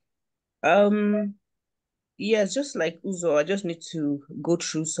frozen. Yes, just like Uzo, I just need to go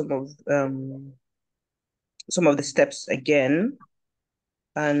through some of the steps again.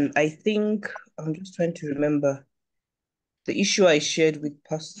 And I think I'm just trying to remember the issue I shared with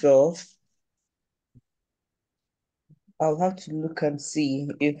Pastor. I'll have to look and see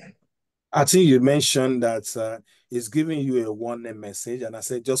if I think you mentioned that it's giving you a warning message, and I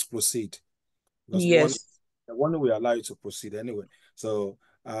said just proceed. Because yes. the warning will allow you to proceed anyway. So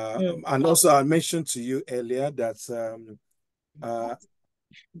and also I mentioned to you earlier that I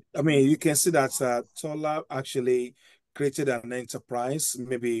mean, you can see that Tola actually created an enterprise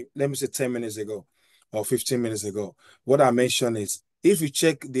maybe, let me say 10 minutes ago or 15 minutes ago. What I mentioned is if you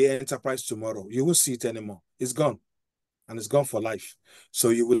check the enterprise tomorrow, you won't see it anymore. It's gone. And it's gone for life. So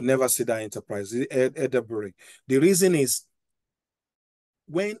you will never see that enterprise, Edinburgh. The reason is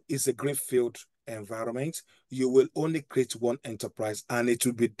when it's a greenfield environment, you will only create one enterprise and it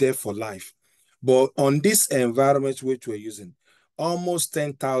will be there for life. But on this environment which we're using, almost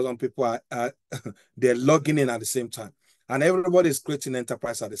 10,000 people are they're logging in at the same time. And everybody is creating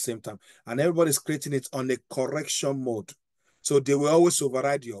enterprise at the same time. And everybody's creating it on a correction mode. So they will always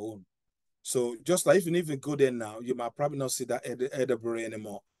override your own. So just like even if you go there now, you might probably not see that Edinburgh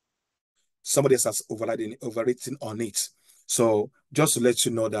anymore. Somebody else has overwritten on it. So just to let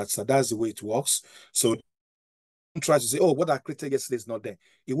you know that that's the way it works. So don't try to say, oh, what I created yesterday is not there.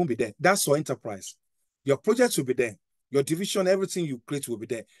 It won't be there. That's for enterprise. Your project will be there. Your division, everything you create will be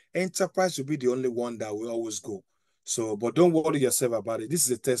there. Enterprise will be the only one that will always go. So, but don't worry yourself about it. This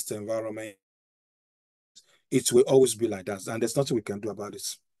is a test environment. It will always be like that. And there's nothing we can do about it.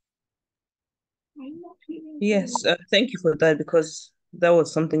 Yes, thank you for that, because that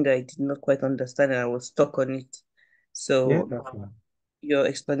was something that I did not quite understand and I was stuck on it. So yeah, that's right. Your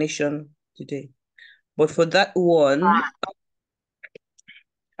explanation today. But for that one,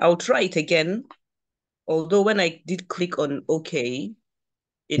 I'll try it again. Although when I did click on OK,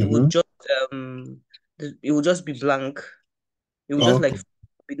 it would just it would just be blank. It would just like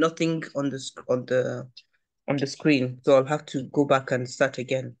be nothing on the screen. So I'll have to go back and start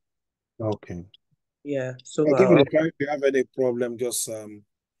again. Okay. Yeah. So if you have any problem, just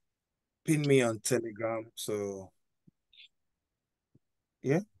pin me on Telegram. So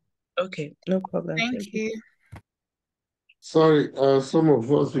yeah. Okay, no problem. Thank you. Sorry, some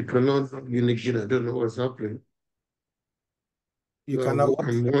of us we cannot log in again. I don't know what's happening. You cannot.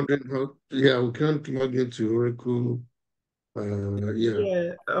 I'm wondering how. Yeah, we can't log into Oracle.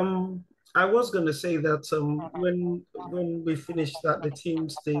 Yeah. I was going to say that when we finish that, the team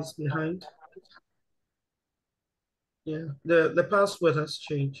stays behind. Yeah, the password has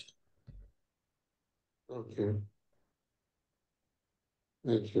changed. Okay.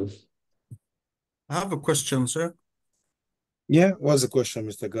 Thank you. I have a question, sir. Yeah, what's the question,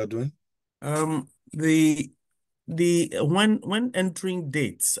 Mr. Godwin? The when entering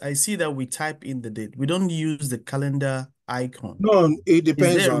dates, I see that we type in the date. We don't use the calendar icon. No, it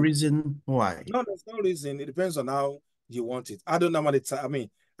depends. Is there a reason why? No, there's no reason. It depends on how you want it. I don't normally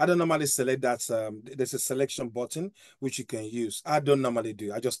select that. There's a selection button which you can use. I don't normally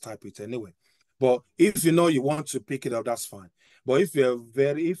do. I just type it anyway. But if you know you want to pick it up, that's fine. But if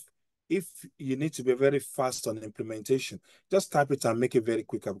you need to be very fast on implementation, just type it and make it very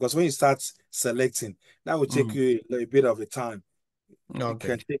quicker. Because when you start selecting, that will take you a bit of a time.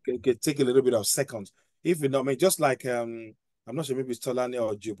 Okay. It can take a little bit of seconds. If you know, I mean, just like I'm not sure, maybe it's Tolani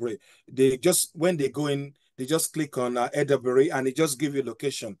or Jubre. They just when they go in, they just click on Edinburgh and it just give you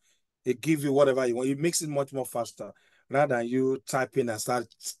location. It give you whatever you want. It makes it much more faster rather than you type in and start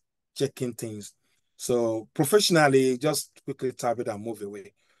checking things. So professionally, just quickly type it and move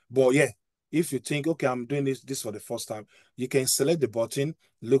away. But yeah, if you think, okay, I'm doing this for the first time, you can select the button,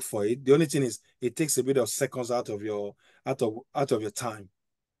 look for it. The only thing is it takes a bit of seconds out of your time.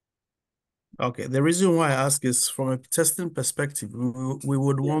 Okay. The reason why I ask is from a testing perspective, we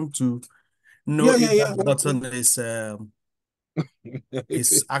would want to know if that button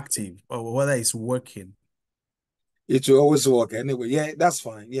is active or whether it's working. It will always work anyway. Yeah, that's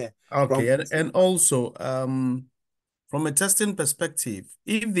fine. Yeah. Okay. And also, from a testing perspective,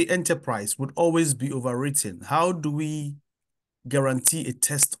 if the enterprise would always be overwritten, how do we guarantee a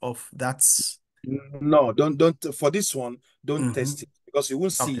test of that? No, don't for this one, don't test it because you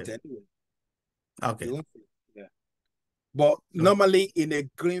won't see it anyway. Okay. You won't see it. Yeah. But normally in a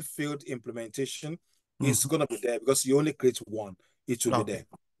greenfield implementation, it's gonna be there because you only create one. It will be there.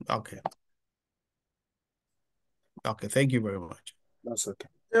 Okay. Okay, thank you very much. That's okay.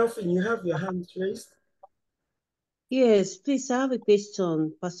 Delphine, you have your hand raised. Yes, please, I have a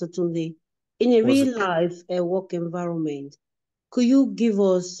question, Pastor Tunde. in a real life work environment, could you give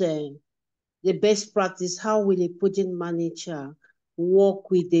us the best practice? How will a project manager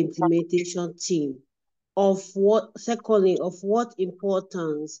work with the implementation team? Secondly, of what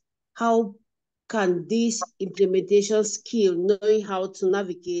importance? How can this implementation skill, knowing how to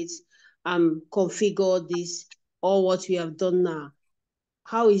navigate and configure this, or what we have done now,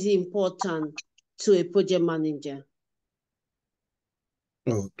 how is it important to a project manager?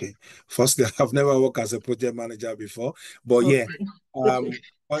 Okay. Firstly, I've never worked as a project manager before, but okay.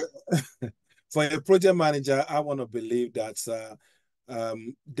 for a project manager, I want to believe that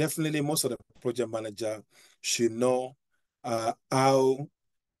definitely most of the project manager should know how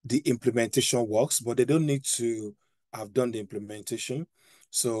the implementation works, but they don't need to have done the implementation.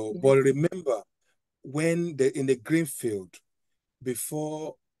 So, but remember, when in the green field,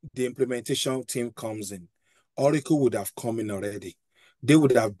 before the implementation team comes in, Oracle would have come in already. They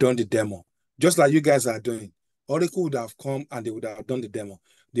would have done the demo, just like you guys are doing. Oracle would have come and they would have done the demo.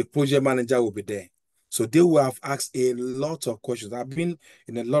 The project manager will be there. So they will have asked a lot of questions. I've been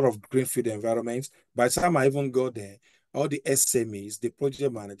in a lot of greenfield environments. By the time I even go there, all the SMEs, the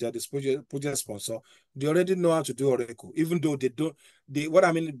project manager, this project sponsor, they already know how to do Oracle, even though they don't. What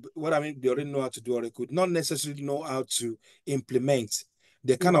I mean, they already know how to do Oracle, not necessarily know how to implement.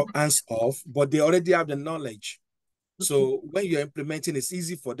 They kind of hands off, but they already have the knowledge. So when you're implementing, it's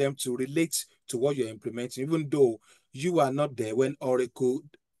easy for them to relate to what you're implementing, even though you are not there when Oracle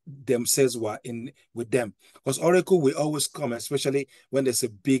themselves were in with them. Because Oracle will always come, especially when there's a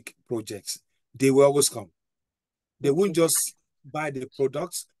big project. They will always come. They won't just buy the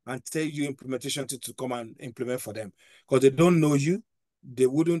products and tell you implementation to come and implement for them. Because they don't know you, they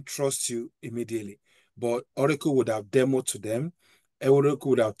wouldn't trust you immediately. But Oracle would have demoed to them.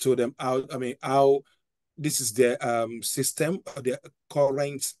 Oracle would have told them how this is their system, their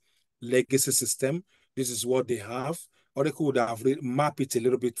current legacy system. This is what they have. Oracle would have mapped it a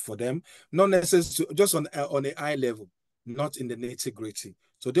little bit for them, not necessarily just on a high level, not in the nitty-gritty.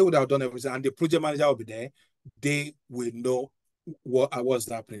 So they would have done everything, and the project manager will be there. They will know what's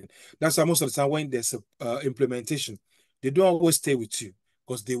happening. That's why most of the time when there's a implementation, they don't always stay with you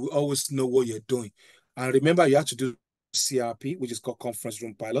because they will always know what you're doing. And remember, you have to do CRP, which is called conference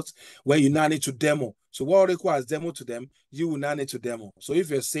room pilots, where you now need to demo. So what requires demo to them, you will now need to demo. So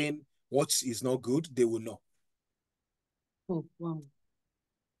if you're saying what is not good, they will know. Oh, wow.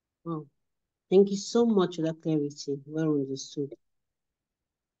 Wow. Thank you so much for that clarity. Well understood.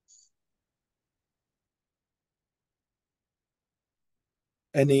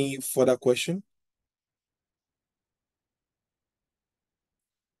 Any further question?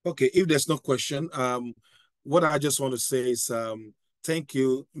 Okay, if there's no question, what I just want to say is thank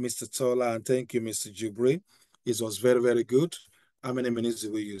you, Mr. Tola, and thank you, Mr. Jubri. It was very, very good. How many minutes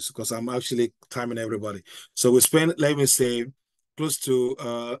did we use? Because I'm actually timing everybody. So we spent, let me say, close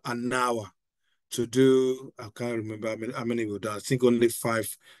to an hour to do, I can't remember how many we've done. I think only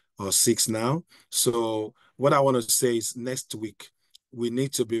 5 or 6 now. So what I want to say is next week, we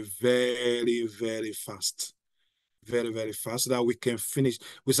need to be very, very fast. Very, very fast so that we can finish.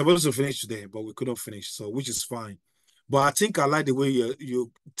 We're supposed to finish today, but we couldn't finish, so which is fine. But I think I like the way you're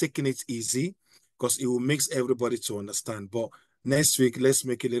taking it easy because it will make everybody to understand. But next week, let's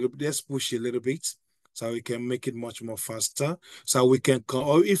make it let's push it a little bit so we can make it much more faster. So we can,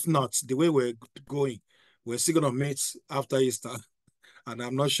 or if not, the way we're going, we're still gonna meet after Easter, and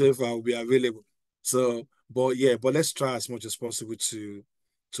I'm not sure if I'll be available. So, but yeah, but let's try as much as possible to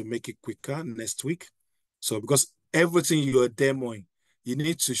make it quicker next week. So because everything you're demoing, you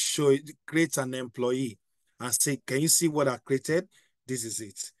need to show it, create an employee and say, can you see what I created? This is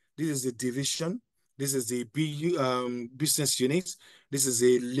it. This is the division. This is the business unit. This is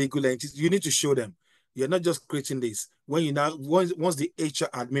a legal entity. You need to show them. You're not just creating this. When you now, once the HR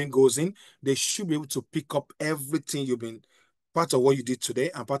admin goes in, they should be able to pick up everything you've been, part of what you did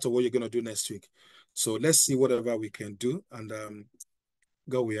today and part of what you're going to do next week. So let's see whatever we can do, and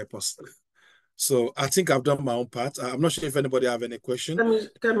God will help us. So I think I've done my own part. I'm not sure if anybody have any question.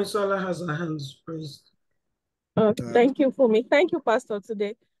 Kemisola has her hands raised. Thank you, Fumi. Thank you, Pastor,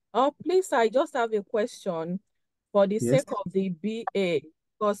 today. Please, I just have a question for the sake of the BA,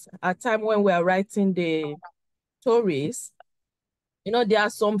 because at time when we are writing the stories, you know, there are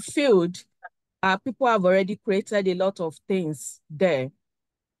some field, people have already created a lot of things there.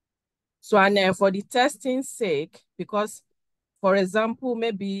 So, and for the testing sake, because, for example,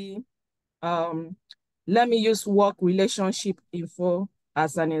 maybe, let me use work relationship info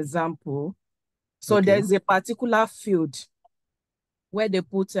as an example. So there's a particular field where they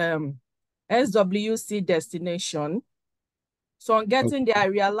put SWC destination. So on getting there, I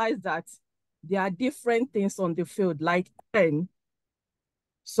realized that there are different things on the field, like 10.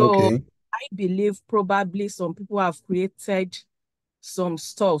 So I believe probably some people have created some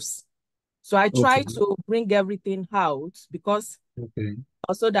stuffs. So I try to bring everything out because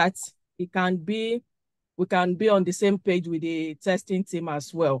also that we can be on the same page with the testing team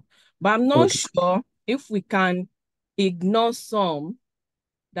as well. But I'm not sure if we can ignore some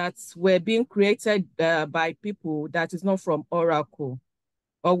that were being created by people that is not from Oracle,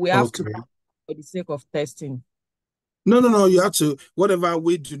 or we have to for the sake of testing. No. You have to, whatever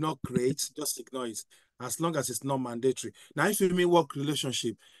we do not create, just ignore it, as long as it's not mandatory. Now, if you mean work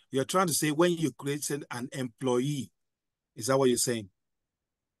relationship, you're trying to say when you created an employee, is that what you're saying?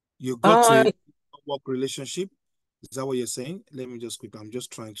 You got to work relationship? Is that what you're saying? Let me just quick. I'm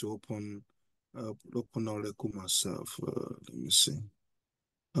just trying to open Oracle myself. Let me see.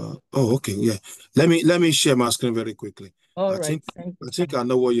 Okay, yeah. Let me share my screen very quickly. All right. I think I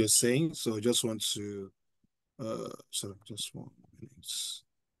know what you're saying, so I just want to sorry, just 1 minute.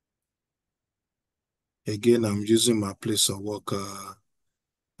 Again, I'm using my place of work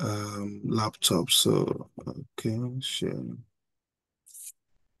laptop, so okay, share.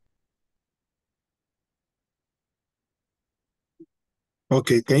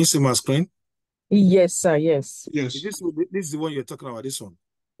 Okay, can you see my screen? Yes, sir. Yes. Yes. This is the one you're talking about, this one?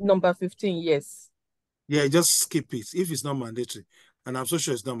 Number 15, yes. Yeah, just skip it if it's not mandatory. And I'm so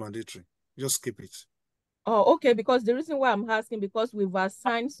sure it's not mandatory. Just skip it. Oh, okay, because the reason why I'm asking, because we've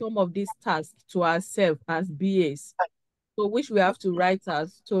assigned some of these tasks to ourselves as BAs, so which we have to write our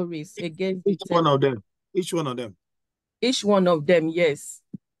stories against each one of them. Each one of them. Each one of them, yes.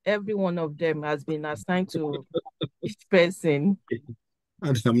 Every one of them has been assigned to each person.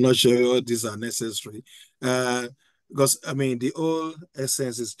 And I'm not sure all these are necessary. Because I mean the whole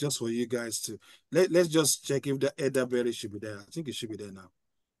essence is just for you guys to let's just check if the elderberry should be there. I think it should be there now.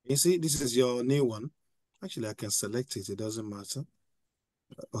 You see, this is your new one. Actually, I can select it. It doesn't matter.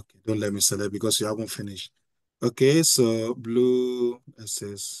 Okay, don't let me select because you haven't finished. Okay, so blue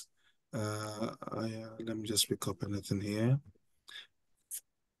SS. Let me just pick up anything here.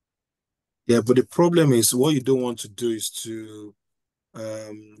 Yeah, but the problem is what you don't want to do is to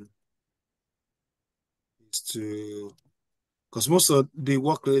because most of the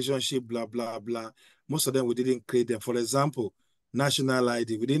work relationship, blah, blah, blah, most of them, we didn't create them. For example, national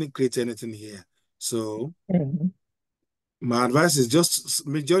ID, we didn't create anything here. So my advice is just,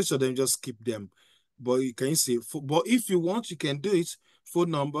 majority of them, just keep them. But you can see, but if you want, you can do it.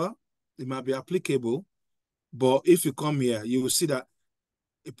 Phone number, it might be applicable. But if you come here, you will see that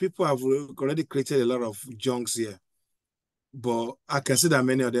people have already created a lot of junks here. But I can see that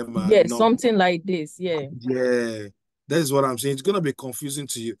many of them are not. Something like this, yeah. Yeah, that is what I'm saying. It's going to be confusing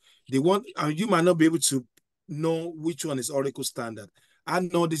to you. The one, you might not be able to know which one is Oracle Standard. I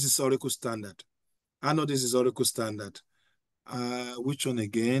know this is Oracle Standard. I know this is Oracle Standard. Which one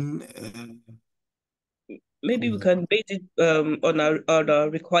again? Maybe we can base it on our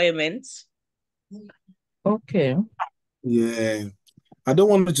requirements. Okay. Yeah, I don't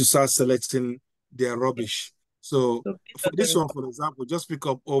want you to start selecting their rubbish. So for this one, for example, just pick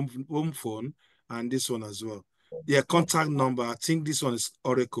up home phone and this one as well. Yeah, contact number. I think this one is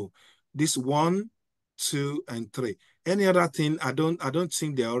Oracle. This 1, 2, and 3. Any other thing, I don't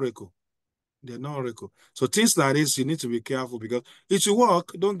think they're Oracle. They're not Oracle. So things like this, you need to be careful because it will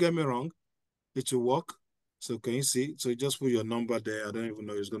work. Don't get me wrong. It will work. So can you see? So you just put your number there. I don't even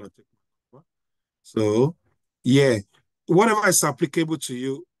know it's gonna take my number. So yeah, whatever is applicable to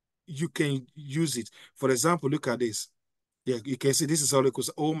you, you can use it. For example, look at this. Yeah, you can see this is Oracle's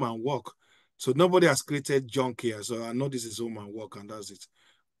home and work. So nobody has created junk here. So I know this is home and work, and that's it.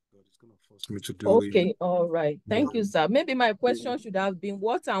 It's going to force me to do it. Okay, all right. Thank you, sir. Maybe my question should have been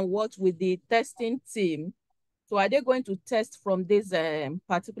what and what with the testing team. So are they going to test from this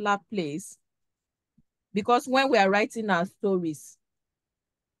particular place? Because when we are writing our stories,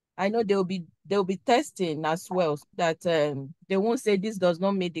 I know they'll be testing as well, so that they won't say this does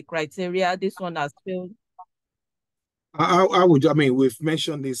not meet the criteria, this one has failed. I mean, we've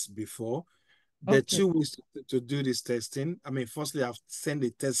mentioned this before. There are 2 ways to do this testing. I mean, firstly, I've sent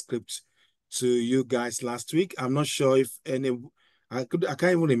the test script to you guys last week. I'm not sure if I can't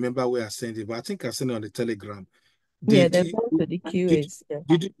even remember where I sent it, but I think I sent it on the Telegram. They're going to the QAs.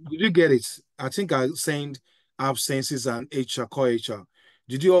 Did you get it? I think I sent absences and core HR.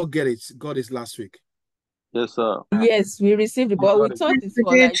 Did you all got it last week? Yes, sir. Yes, we received it, but we thought it's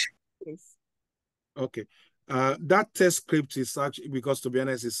for like this. Okay. That test script is actually, because to be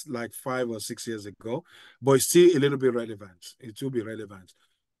honest, it's like 5 or 6 years ago, but it's still a little bit relevant. It will be relevant.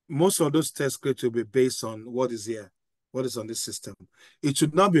 Most of those test scripts will be based on what is here. what is on this system. It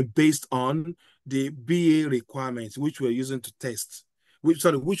should not be based on the BA requirements, which we're using to test, which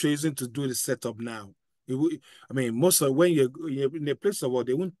we're using to do the setup now. I mean, most of when you're in a place of work,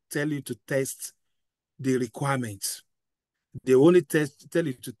 they won't tell you to test the requirements. They only tell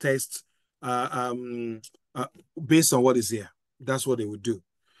you to test based on what is here. That's what they would do.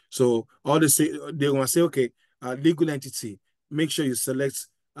 So all they say, they want to say, okay, legal entity, make sure you select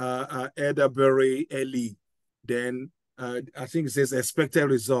Elderberry LE. Then I think it says expected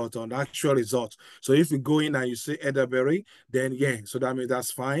result on actual result. So if you go in and you say Elderberry, then yeah, so that means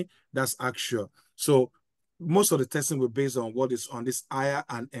that's fine. That's actual. So most of the testing will be based on what is on this hire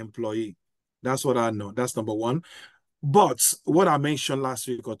and employee. That's what I know. That's number one. But what I mentioned last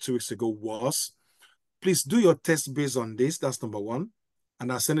week or 2 weeks ago was, please do your test based on this. That's number one.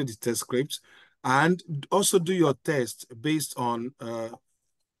 And I'll send you the test scripts. And also do your test based on,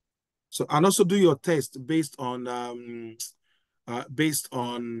 also do your test based on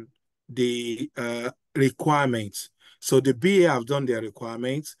the requirements. So the BA have done their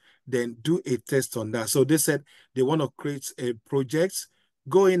requirements, then do a test on that. So they said they want to create a project,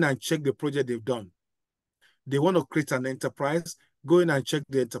 go in and check the project they've done. They want to create an enterprise, go in and check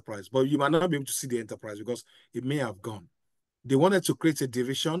the enterprise, but you might not be able to see the enterprise because it may have gone. They wanted to create a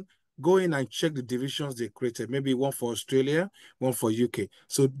division, go in and check the divisions they created, maybe one for Australia, one for UK.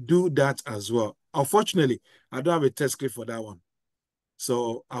 So do that as well. Unfortunately, I don't have a test script for that one.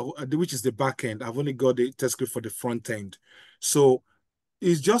 So, which is the back end. I've only got the test script for the front end. So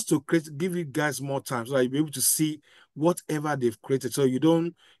it's just to give you guys more time so that you'll be able to see whatever they've created. So it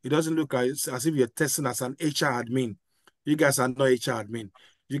doesn't look as if you're testing as an HR admin. You guys are not HR admin.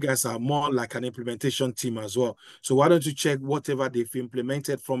 You guys are more like an implementation team as well. So why don't you check whatever they've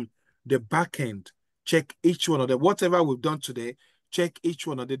implemented from the back end? Check each one of them. Whatever we've done today, check each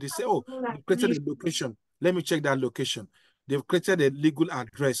one of them. They say, oh, you created a location. Let me check that location. They've created a legal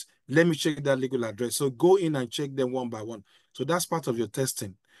address. Let me check that legal address. So go in and check them one by one. So that's part of your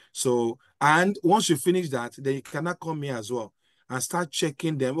testing. So, and once you finish that, then you cannot come here as well and start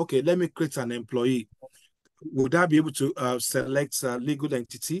checking them. Okay, let me create an employee. Would I be able to select a legal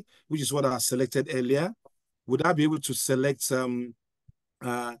entity, which is what I selected earlier? Would I be able to select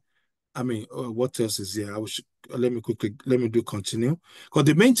what else is here? Let me do continue. Because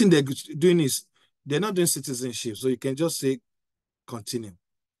the main thing they're doing is they're not doing citizenship. So you can just say continue.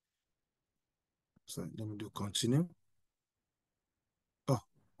 So let me do continue. Oh,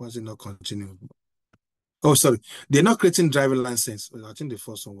 why is it not continue? Oh, sorry. They're not creating driving license. I think the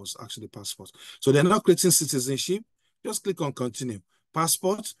first one was actually passport. So they're not creating citizenship. Just click on continue.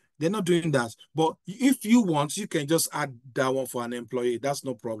 Passport, they're not doing that. But if you want, you can just add that one for an employee. That's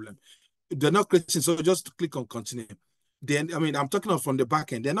no problem. They're not creating, so just click on continue. Then, I'm talking from the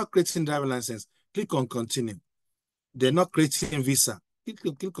back end. They're not creating driving license. Click on continue. They're not creating visa.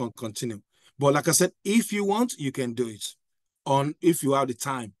 Click on continue. But like I said, if you want, you can do it if you have the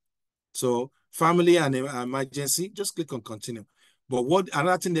time. So family and emergency, just click on continue. But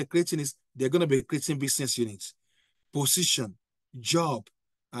another thing they're creating is they're going to be creating business units, position, job,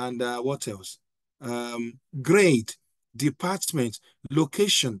 and what else? Grade, department,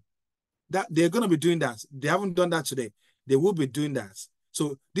 location. That they're going to be doing that. They haven't done that today. They will be doing that.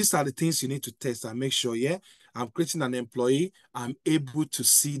 So these are the things you need to test and make sure, I'm creating an employee, I'm able to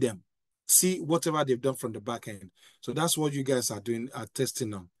see them, see whatever they've done from the back end. So that's what you guys are doing,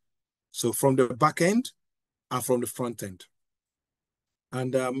 testing on. So from the back end and from the front end.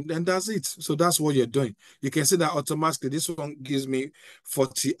 And that's it. So that's what you're doing. You can see that automatically this one gives me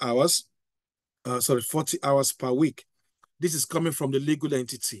 40 hours. 40 hours per week. This is coming from the legal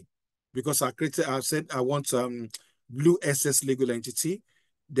entity because I said I want Blue SS legal entity.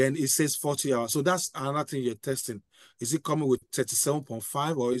 Then it says 40 hours. So that's another thing you're testing. Is it coming with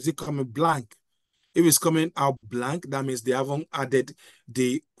 37.5 or is it coming blank? If it's coming out blank, that means they haven't added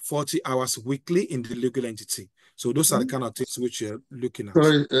the 40 hours weekly in the legal entity. So those are the kind of things which you're looking at.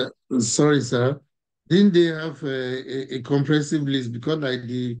 Sorry, sir. Didn't they have a comprehensive list? Because like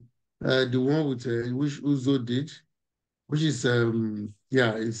the one with which Uzo did, which is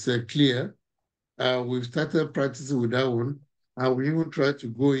it's clear. We've started practicing with that one, and we even tried to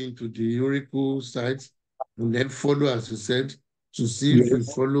go into the Oracle site and then follow, as you said, to see if we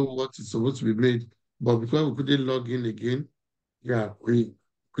follow what is supposed to be made. But because we couldn't log in again, we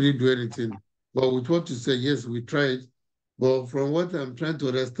couldn't do anything. But with what you said, yes, we tried. But from what I'm trying to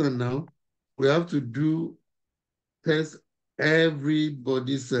understand now, we have to test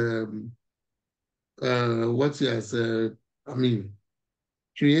everybody's what he has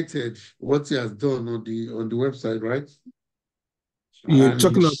created, what he has done on the website, right? You're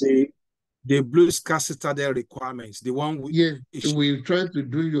talking about the Blue Sky Citadel requirements, the one we tried to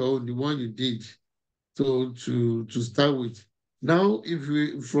do the one you did. So to start with. Now,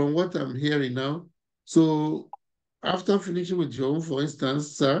 from what I'm hearing now, so after finishing with your own, for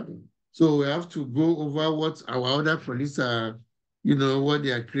instance, sir, so we have to go over what our other colleagues are, what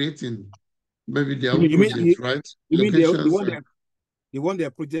they are creating. Maybe their own projects, right? You mean the one they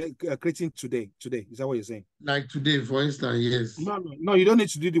are creating today? Is that what you're saying? Like today, for instance, yes. No, you don't need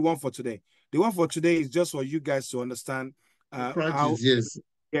to do the one for today. The one for today is just for you guys to understand practice, yes.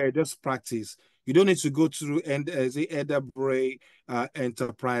 Yeah, just practice. You don't need to go through the Edinburgh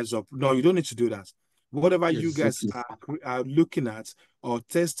Enterprise up. No, you don't need to do that. Whatever you guys are looking at or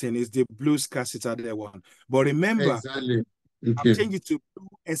testing is the Blue Sky Citadel one. But remember, exactly. I've changed it to Blue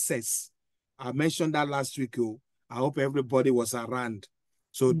SS. I mentioned that last week. I hope everybody was around.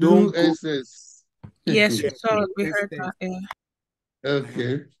 So Blue SS. Yes, so we heard that. Yeah.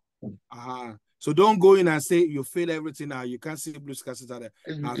 Okay. So don't go in and say you fail everything now. You can't see Blue Sky Citadel.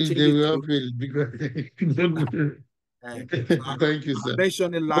 They will fail because thank you, sir. I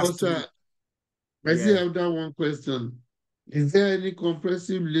mentioned it last week. I still have that one question. Is there any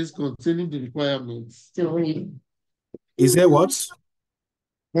comprehensive list containing the requirements? Is there what?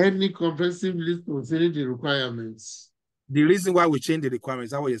 Any comprehensive list containing the requirements? The reason why we change the requirements,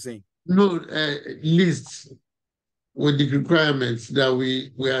 is that what you're saying? No, list with the requirements that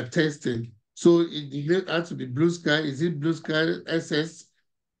we are testing. So it has to be Blue Sky. Is it Blue Sky SS?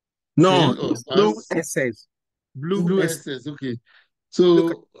 No, Blue SS. Blue SS, okay.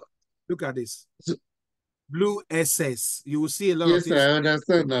 So look at this. Blue SS. You will see a lot of things. Yes, I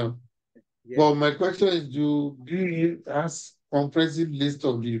understand now. Yeah. But my question is, do you ask comprehensive list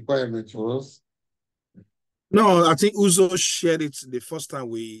of the requirements for us? No, I think Uzo shared it the first time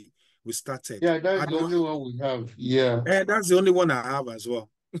we started. Yeah, that's the only one we have. Yeah. That's the only one I have as well.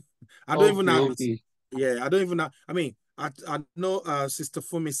 I don't even have it. Yeah, I don't even know. I mean, I know Sister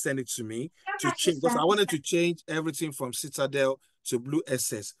Fumi sent it to me to change because I wanted to change everything from Citadel to Blue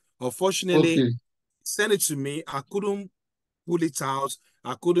SS. Unfortunately, send it to me. I couldn't pull it out.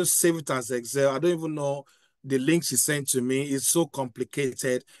 I couldn't save it as Excel. I don't even know the link she sent to me. It's so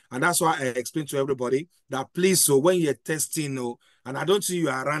complicated. And that's why I explained to everybody that please, so when you're testing, and I don't think you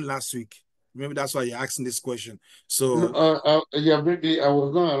were around last week. Maybe that's why you're asking this question. So yeah, maybe I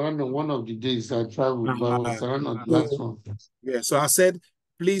was not around on one of the days I traveled, but I was around on the last one. Yeah, so I said,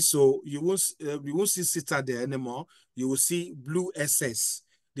 please, so you won't see Citadel anymore. You will see Blue SS.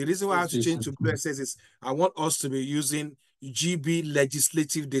 The reason why I have to change to Blue SS is I want us to be using GB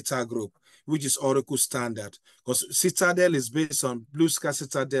Legislative Data Group, which is Oracle standard. Because Citadel is based on Blue Sky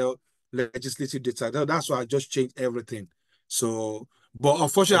Citadel Legislative Data. That's why I just changed everything. So, but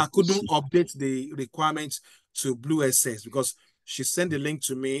unfortunately, I couldn't update the requirements to Blue SS because she sent the link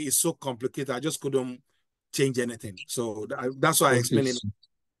to me. It's so complicated. I just couldn't change anything. So that's why I explained it.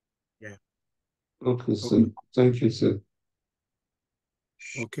 Yeah. Okay, sir. Thank you, sir.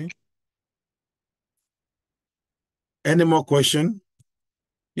 Okay. Any more question?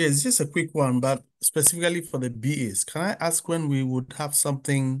 Yes, just a quick one, but specifically for the BAs, can I ask when we would have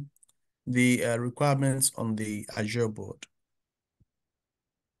something, the requirements on the Azure board?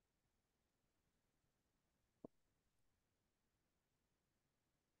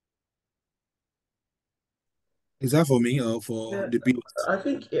 Is that for me or for the BAs? I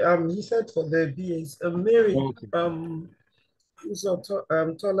think he said for the BAs. Mary,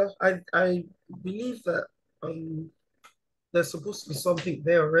 Tola, I believe that there's supposed to be something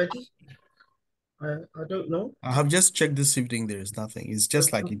there already. I don't know. I have just checked this evening. There is nothing. It's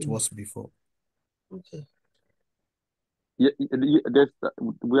just like it was before. Okay. Yeah,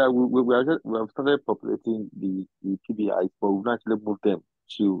 we have started populating the PBIs, but we've not actually moved them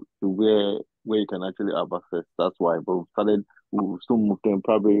to where you can actually have access. That's why. But we'll still move them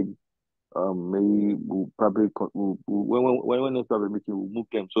probably. Maybe when they start a meeting, we'll move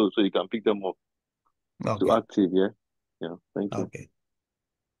them so you can pick them up to active. Yeah. Thank you. Okay.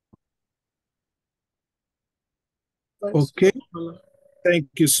 Okay. Thank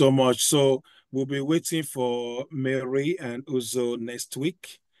you so much. So we'll be waiting for Mary and Uzo next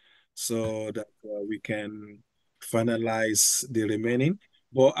week so that we can finalize the remaining.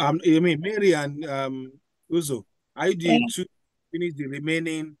 But I mean, Mary and Uzo, are you doing to finish the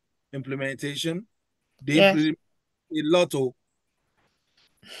remaining implementation? A lot of.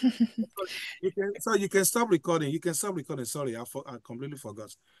 You can stop recording. You can stop recording. Sorry, I completely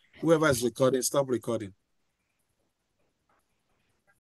forgot. Whoever is recording, stop recording.